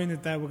million. known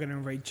that they were going to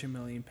reach £1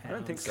 million. I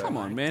don't think so. Come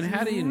on, man.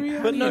 How do you,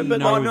 how But do no, you but-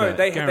 know Oh, no, that?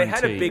 they had a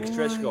Guaranteed. big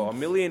stretch goal, £1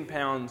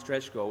 million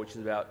stretch goal, which is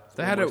about.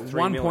 They had a almost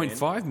 3 million.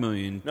 1.5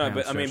 million. No,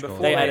 but I mean, stretch before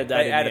goal. They added that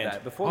they in the added end.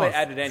 that. Before Oh, they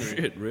added any.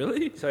 Shit,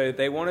 really? So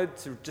they wanted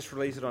to just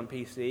release it on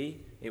PC.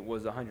 It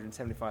was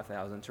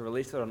 175,000. To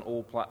release it on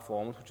all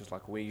platforms, which is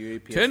like Wii U,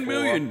 PS4, 10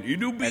 million, you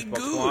do be Xbox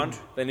good. One,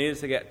 they needed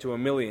to get to $1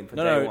 million for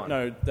day No,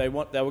 one. They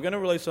were going to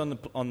release it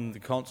on the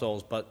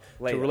consoles, but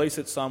Later. to release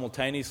it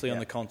simultaneously on Yeah.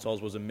 the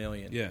consoles was $1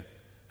 million. Yeah.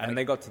 And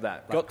they got to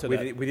that. Got to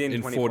that. within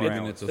In 24 40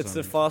 hours. minutes or It's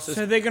the something. fastest.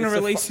 So they're going to it's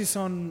the release fa- this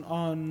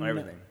on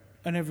Everything.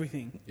 on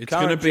everything. It's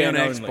Current going to be on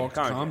gen only. Xbox.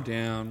 Current Calm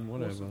gen. down,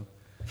 whatever.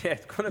 Yeah,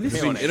 it's going to This be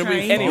is on it. It'll be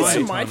Change. Anyway,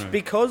 fine, Listen,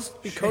 Tano.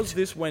 because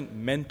this went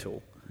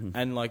mental,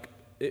 and like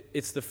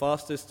it's the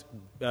fastest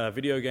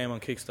video game on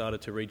Kickstarter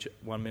to reach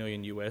 1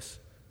 million US,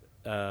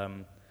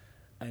 and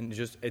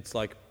just it's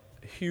like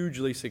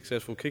hugely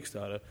successful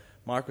Kickstarter.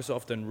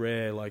 Microsoft and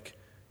Rare like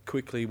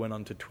quickly went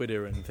onto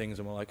Twitter and things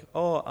and were like,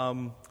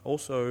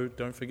 also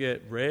don't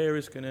forget Rare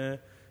is gonna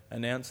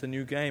announce a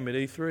new game at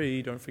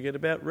E3. Don't forget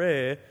about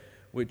Rare,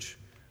 which,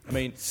 I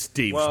mean,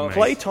 Steve's Well, mate.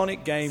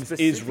 Playtonic Games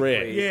is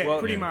Rare. Yeah,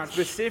 pretty much.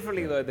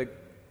 Specifically, though,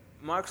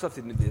 Microsoft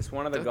didn't do this.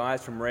 One of the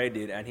guys from Rare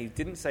did, and he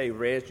didn't say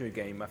Rare's new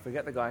game. I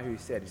forget the guy who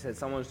said. He said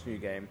someone's new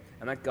game,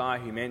 and that guy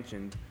he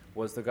mentioned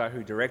was the guy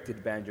who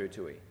directed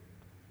Banjo-Tooie.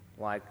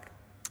 Like,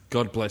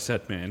 God bless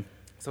that man.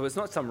 so it's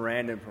not some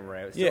random from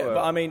Rare. It's Yeah, still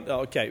but I mean,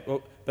 okay,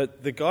 well,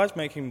 but the guys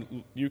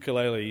making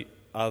Yooka-Laylee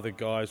are the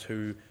guys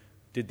who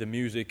did the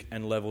music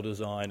and level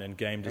design and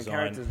game design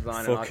character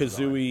design for and art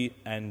Kazooie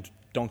and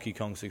Donkey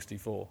Kong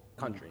 64.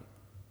 country,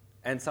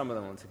 and some of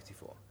them on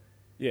 64.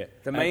 Yeah.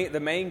 The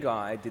main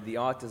guy did the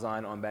art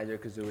design on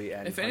Banjo-Kazooie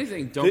and If Country.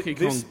 anything, Donkey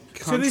This- Kong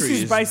So Country this is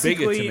bigger to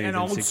basically me an than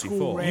old 64.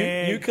 school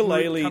Rare.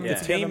 Yooka-Laylee, come the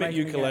together team at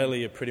making a game.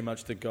 Yooka-Laylee are pretty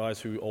much the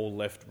guys who all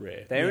left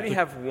Rare. They only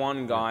have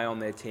one guy on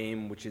their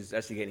team, which is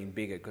actually getting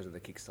bigger because of the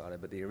Kickstarter,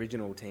 but the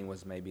original team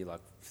was maybe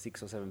like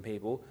 6 or 7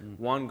 people.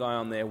 One guy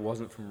on there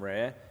wasn't from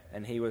Rare,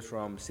 and he was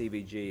from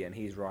CVG, and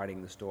he's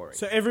writing the story.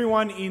 So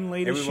everyone in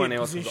leadership Everyone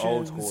else is positions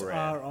old school Rare.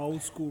 are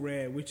old school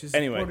Rare, which is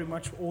Anyway, pretty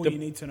much all the- you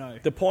need to know.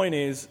 The point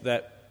is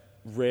that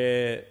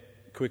Rare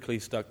quickly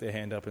stuck their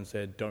hand up and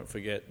said, don't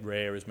forget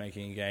Rare is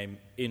making a game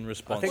in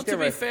response. think Well, to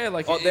they're be fair,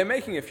 like they're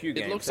making a few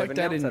games. It looks They've like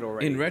that announced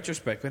already. in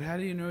retrospect. But how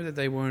do you know that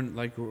they weren't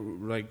like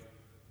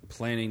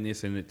planning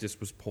this and it just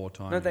was poor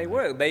timing? No, they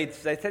were. They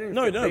said in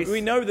No, they-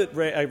 we know that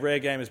a Rare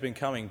game has been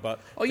coming, but...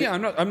 Oh yeah,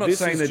 I'm not this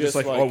saying is they're just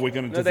like, oh, we're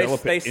going to No, they,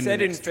 develop they it in said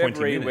the in next 20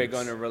 February minutes. we're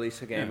going to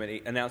release a game,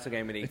 announce a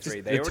game at E3. It's just-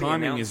 They the already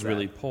timing announced is that.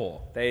 really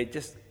poor. They're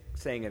just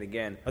saying it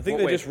again. I think What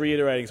they're we're- just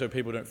reiterating so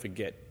people don't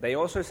forget. They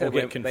also said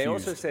get they also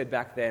confused. said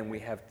back then we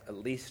have at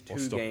least Or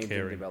 2 stop games in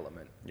caring.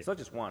 development. It's not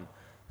just one.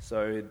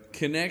 So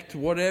Connect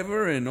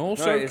whatever and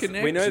also No, it's-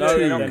 connect. we know No,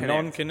 they're not the Connect.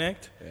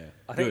 non-connect. Yeah.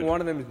 I think Good.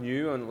 one of them is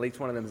new, and at least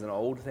one of them is an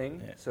old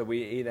thing. Yeah. So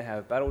we either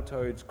have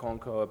Battletoads,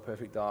 Conquer,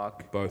 Perfect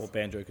Dark. Or Both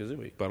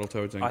Banjo-Kazooie.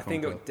 Battletoads and I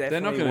think Conquer. it They're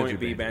not definitely gonna won't do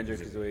be Banjo-Kazooie.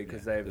 Banjo-Kazooie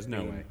because Yeah, they've there's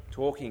no been way.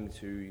 talking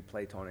to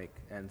Playtonic,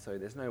 and so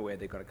there's no way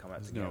they're going to come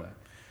out No. together.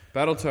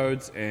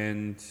 Battletoads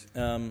and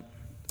other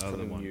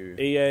Something one. new.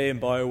 EA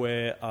and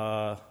BioWare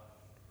are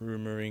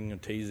rumouring or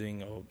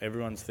teasing, or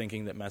everyone's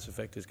thinking that Mass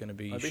Effect is going to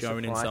be I'd be shown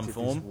in surprised some if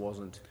form. This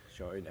wasn't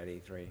shown at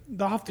E3.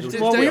 They'll have to. They-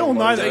 Well, we all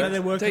know they- that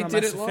they're working They on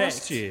did Mass it Effect.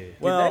 last year.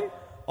 Well,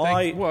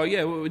 Well,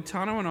 yeah,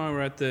 Tano and I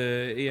were at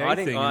the EA I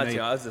didn't- thing. oh, and actually,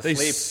 I was they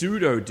asleep.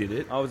 pseudo did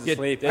it. I was Yeah,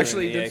 asleep during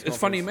Actually, the EA it's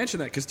funny you conference. mention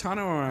that because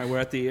Tano and I were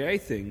at the EA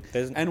thing,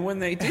 There's- and when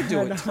they did do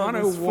it, No,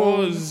 Tano it's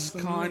was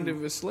fallen kind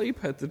of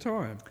asleep at the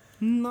time.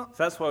 No,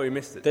 So that's why we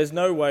missed it. There's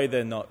no way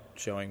they're not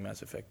showing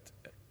Mass Effect.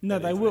 no,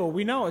 at they E3. will.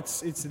 We know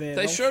it's there.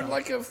 They They'll showed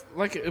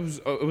show.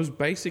 it was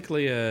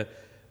basically a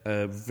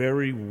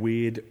very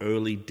weird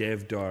early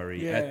dev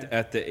diary Yeah.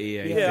 at the EA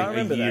Yeah, I thing a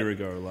remember year that.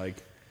 ago. Like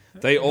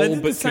they all did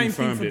the but same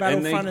thing confirmed for it,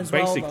 and they Battlefront as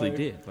well, basically though.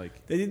 did.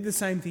 Like They did the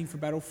same thing for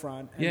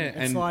Battlefront. And yeah, it's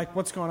and like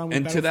what's going on with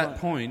and to Battlefront? that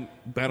point,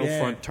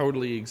 Battlefront Yeah.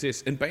 totally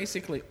exists. And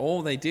basically,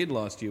 all they did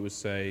last year was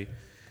say,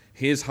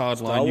 "Here's Star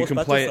Hardline. You Wars can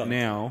play it Battlefront."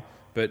 now,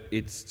 but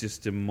it's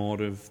just a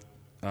mod of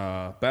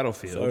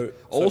Battlefield." So-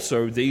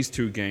 also, these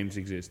 2 games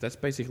exist. That's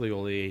basically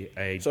all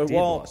EA So did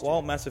while last year.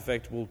 while Mass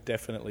Effect will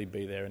definitely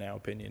be there in our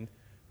opinion,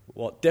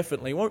 what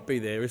definitely won't be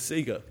there is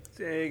Sega.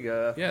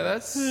 Sega. Yeah,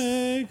 that's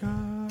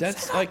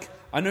Sega. like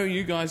I know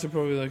you guys are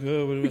probably like,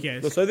 oh, Who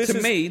cares? So this to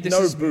is me, this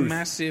no is booth.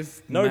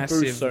 massive, No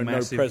massive, booth, so no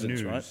massive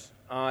presents, news.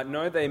 right?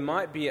 No, they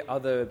might be at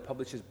other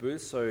publishers'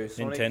 booths. So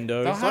Sonic, Nintendo.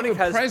 They'll have Sonic a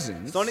has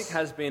presence. Sonic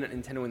has been at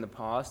Nintendo in the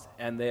past,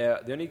 and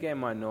the only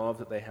game I know of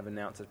that they have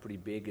announced that's pretty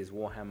big is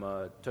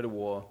Warhammer Total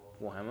War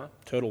Warhammer.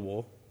 Total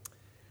War.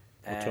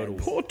 And Total War.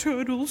 Poor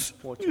turtles.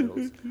 Poor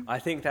Turtles. I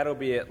think that'll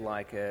be at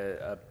like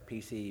a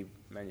PC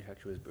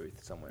manufacturer's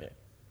booth somewhere. Yeah.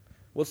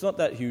 Well, it's not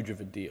that huge of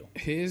a deal.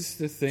 Here's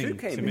the thing. Two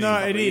came to in. me. No,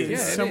 it is. Yeah, it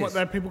Somewhat is.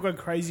 that people go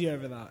crazy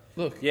over that.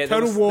 Look, Yeah,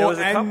 Total War a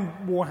and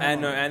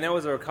Warhammer. and there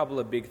was a couple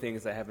of big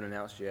things they haven't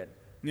announced yet.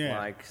 Yeah.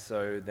 Like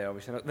so, they're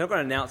obviously they're not going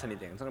to announce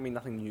anything. It's not going to be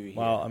nothing new here.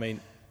 Well, I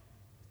mean,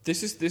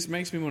 this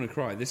makes me want to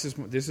cry. This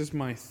is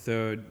my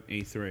 3rd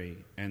E3,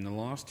 and the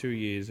last 2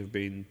 years have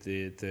been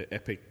the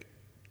epic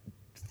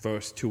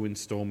first 2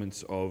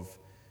 installments of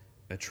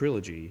a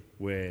trilogy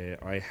where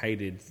I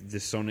hated the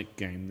Sonic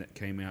game that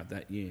came out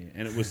that year,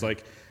 and it was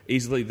like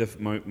easily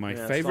my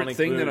Yeah, favorite Sonic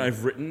thing Boom. that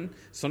I've written.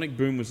 Sonic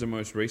Boom was the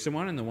most recent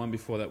one, and the one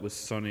before that was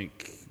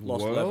Sonic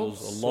Lost Worlds?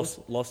 Levels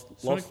or Lost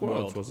Sonic Worlds,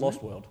 World. wasn't Lost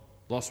it? World.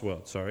 Lost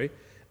World, sorry.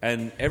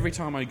 And every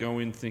time I go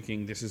in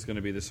thinking this is going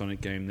to be the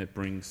Sonic game that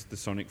brings the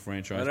Sonic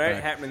franchise It ain't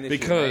back, happening this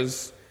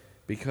year,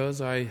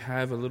 because I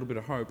have a little bit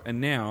of hope. And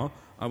now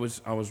I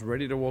was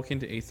ready to walk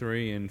into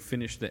E3 and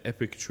finish the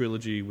epic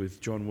trilogy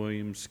with John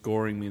Williams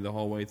scoring me the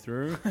whole way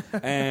through,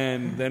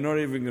 and they're not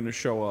even going to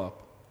show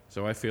up.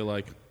 So I feel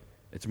like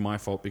it's my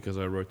fault because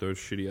I wrote those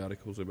shitty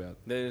articles about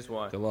that is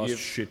why the last you've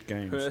shit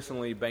games.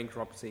 personally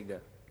bankrupt Sega.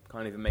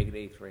 Can't even make it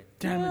E3.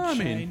 Damn it, I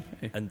Shane. mean,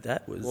 hey. And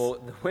that was... Well,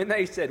 when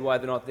they said why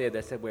they're not there,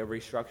 they said we're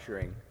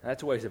restructuring.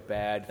 That's always a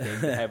bad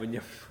thing to have in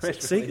your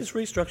press release. Sega's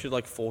restructured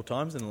like 4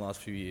 times in the last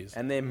few years.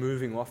 And they're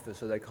moving office,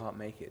 so they can't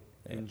make it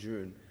in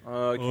June.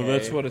 Okay. Well,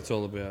 that's what it's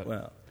all about.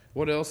 Well,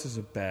 What else is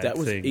a bad That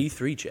was thing?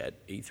 E3 chat.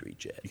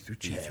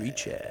 E3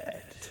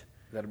 chat.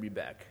 That'll be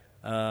back.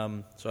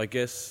 So I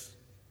guess,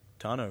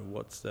 Tano,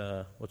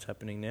 what's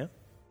happening now?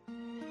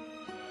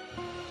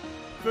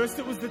 First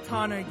it was the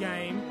Tano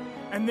game,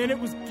 and then it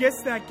was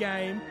Guess That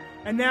Game,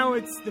 and now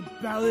it's the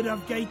Ballad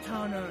of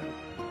Gaetano.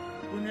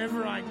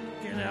 Whenever I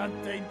get out,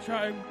 they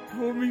try and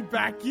pull me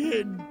back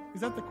in.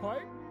 Is that the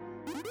quote?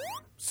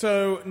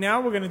 So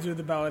now we're going to do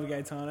the Ballad of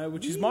Gaetano,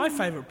 which is my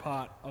favourite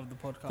part of the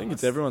podcast. I think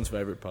it's everyone's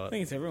favourite part. I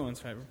think it's everyone's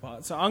favourite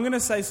part. So I'm going to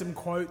say some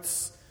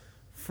quotes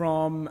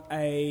from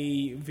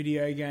a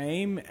video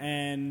game,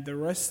 and the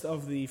rest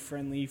of the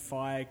Friendly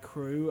Fire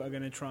crew are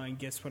going to try and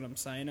guess what I'm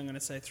saying. I'm going to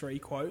say 3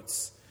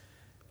 quotes,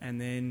 and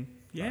then,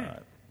 yeah.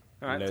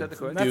 All right, set the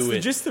quote. That's Do the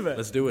it. gist of it.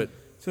 Let's do it.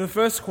 So the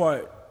first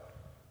quote,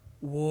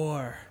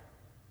 War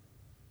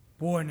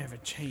never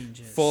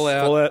changes.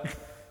 Fallout.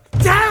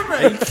 Damn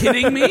Are you it!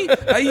 kidding me?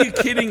 Are you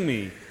kidding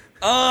me?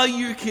 Are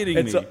you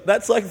kidding me?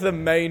 That's like the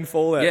main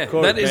Fallout Yeah,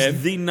 quote, that is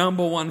man. the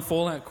number one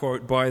Fallout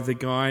quote by the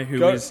guy who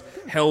Go- is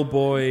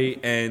Hellboy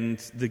and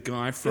the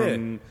guy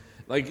from...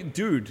 Like,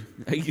 dude,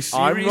 are you I'm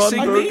serious? Ron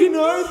I Burgundy. didn't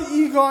know that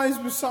you guys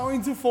were so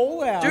into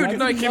Fallout. I Dude, didn't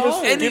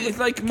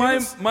like, know.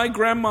 my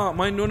grandma,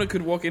 my nonna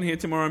could walk in here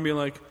tomorrow and be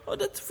like, "Oh,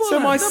 that's Fallout." So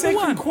my number second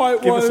one.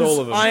 quote Give us was, all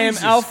of them. I am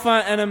Jesus.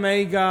 Alpha and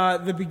Omega,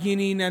 the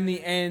beginning and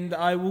the end.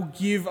 I will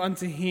give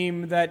unto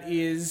him that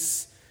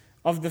is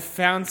of the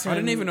fountain. I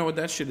don't even know what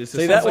that shit is.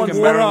 See, It that sounds like a one's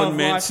water Marilyn of life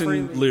Manson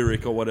freely.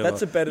 lyric or whatever.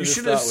 That's a better You to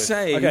should start have with.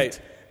 saved. Okay,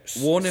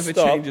 War never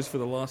stop. changes for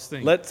the last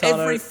thing. Let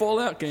Tano- Every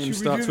Fallout game Should we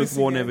starts do with this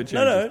War again? never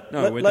changes.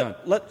 No, we're done.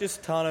 let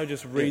just Tano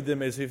just read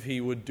them as if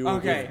he would do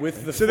Okay. it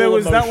with the So full there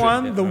was that emotion.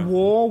 one, the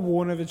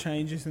war never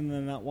changes, and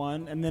then that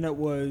one, and then it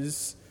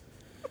was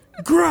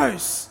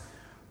gross.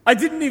 I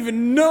didn't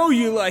even know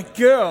you like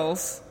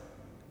girls,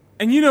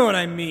 and you know what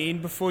I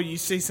mean. Before you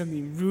say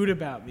something rude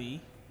about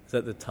me, Is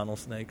that the tunnel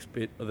snakes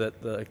bit? Or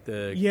that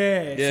the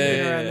yeah, something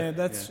yeah, around yeah, there.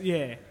 That's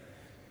yeah.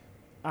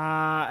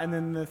 And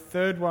then the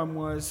third one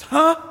was,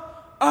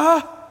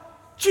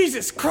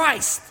 Jesus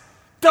Christ!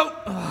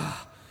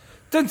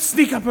 Don't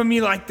sneak up on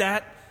me like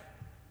that.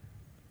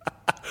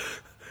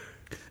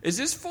 Is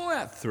this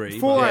Fallout 3?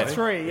 Fallout Yeah.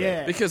 3,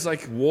 yeah. Because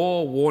like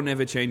War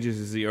never changes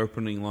is the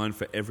opening line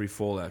for every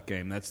Fallout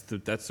game. That's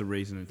the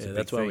reason it's a big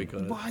that's why thing. we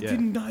got it. But I Yeah.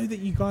 didn't know that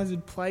you guys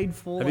had played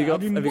Fallout. Have you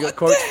got I didn't-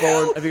 quotes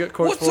for? Have you got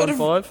quotes What for sort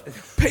and of-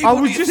 5? People I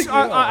do was you just, think you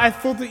are? I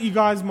thought that you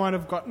guys might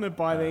have gotten it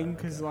by then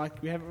because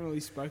like we haven't really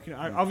spoken.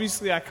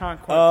 Obviously, I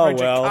can't quote Oh,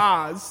 Project well.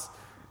 Cars.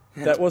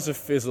 That was a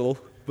fizzle,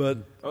 but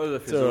Oh, the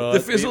it's fizzle. all The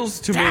right. fizzles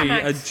to Damn me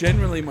it. are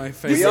generally my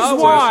favorite. This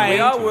is why- We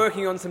are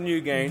working on some new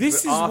games. This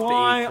is but after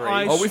why E3,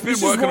 I. Oh, we've been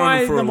this working is on why,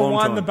 it for a number long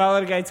one, time. the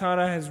Ballad of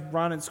Gaetano has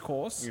run its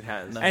course, It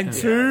has. and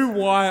two,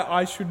 why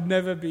I should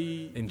never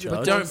be In the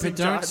charge. person in But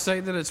don't charge. say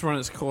that it's run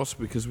its course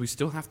because we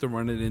still have to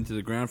run it into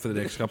the ground for the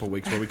next couple of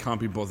weeks where we can't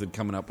be bothered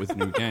coming up with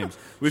new games.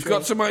 We've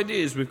got some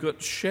ideas, we've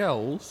got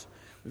shells,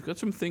 we've got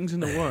some things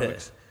in the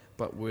works,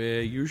 but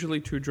we're usually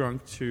too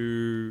drunk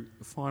to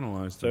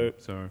finalise them.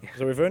 So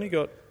So we've only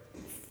got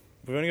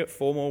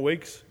 4 more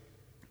weeks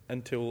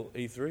until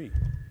E3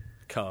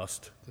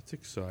 cast. that's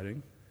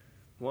exciting.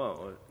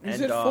 Whoa. Is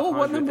and it our 4?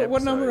 What 100th number?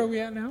 What number episode. are we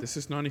at now? This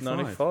is 95.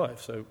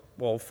 95. So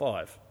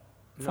 5.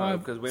 No,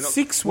 because we're not.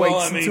 6 weeks Well,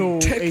 I mean, until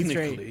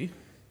technically. E3.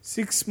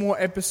 6 more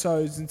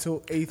episodes until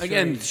E3.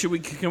 Again,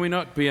 can we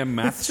not be a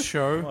maths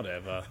show?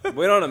 Whatever.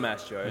 We're not a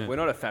math show. We're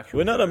not a factual.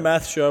 We're not a show.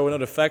 math show. We're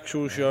not a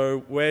factual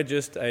show. We're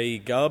just a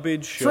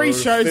garbage show 3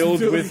 shows filled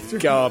until with E3.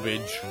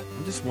 garbage.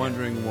 I'm just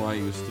wondering why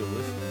you're still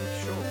listening.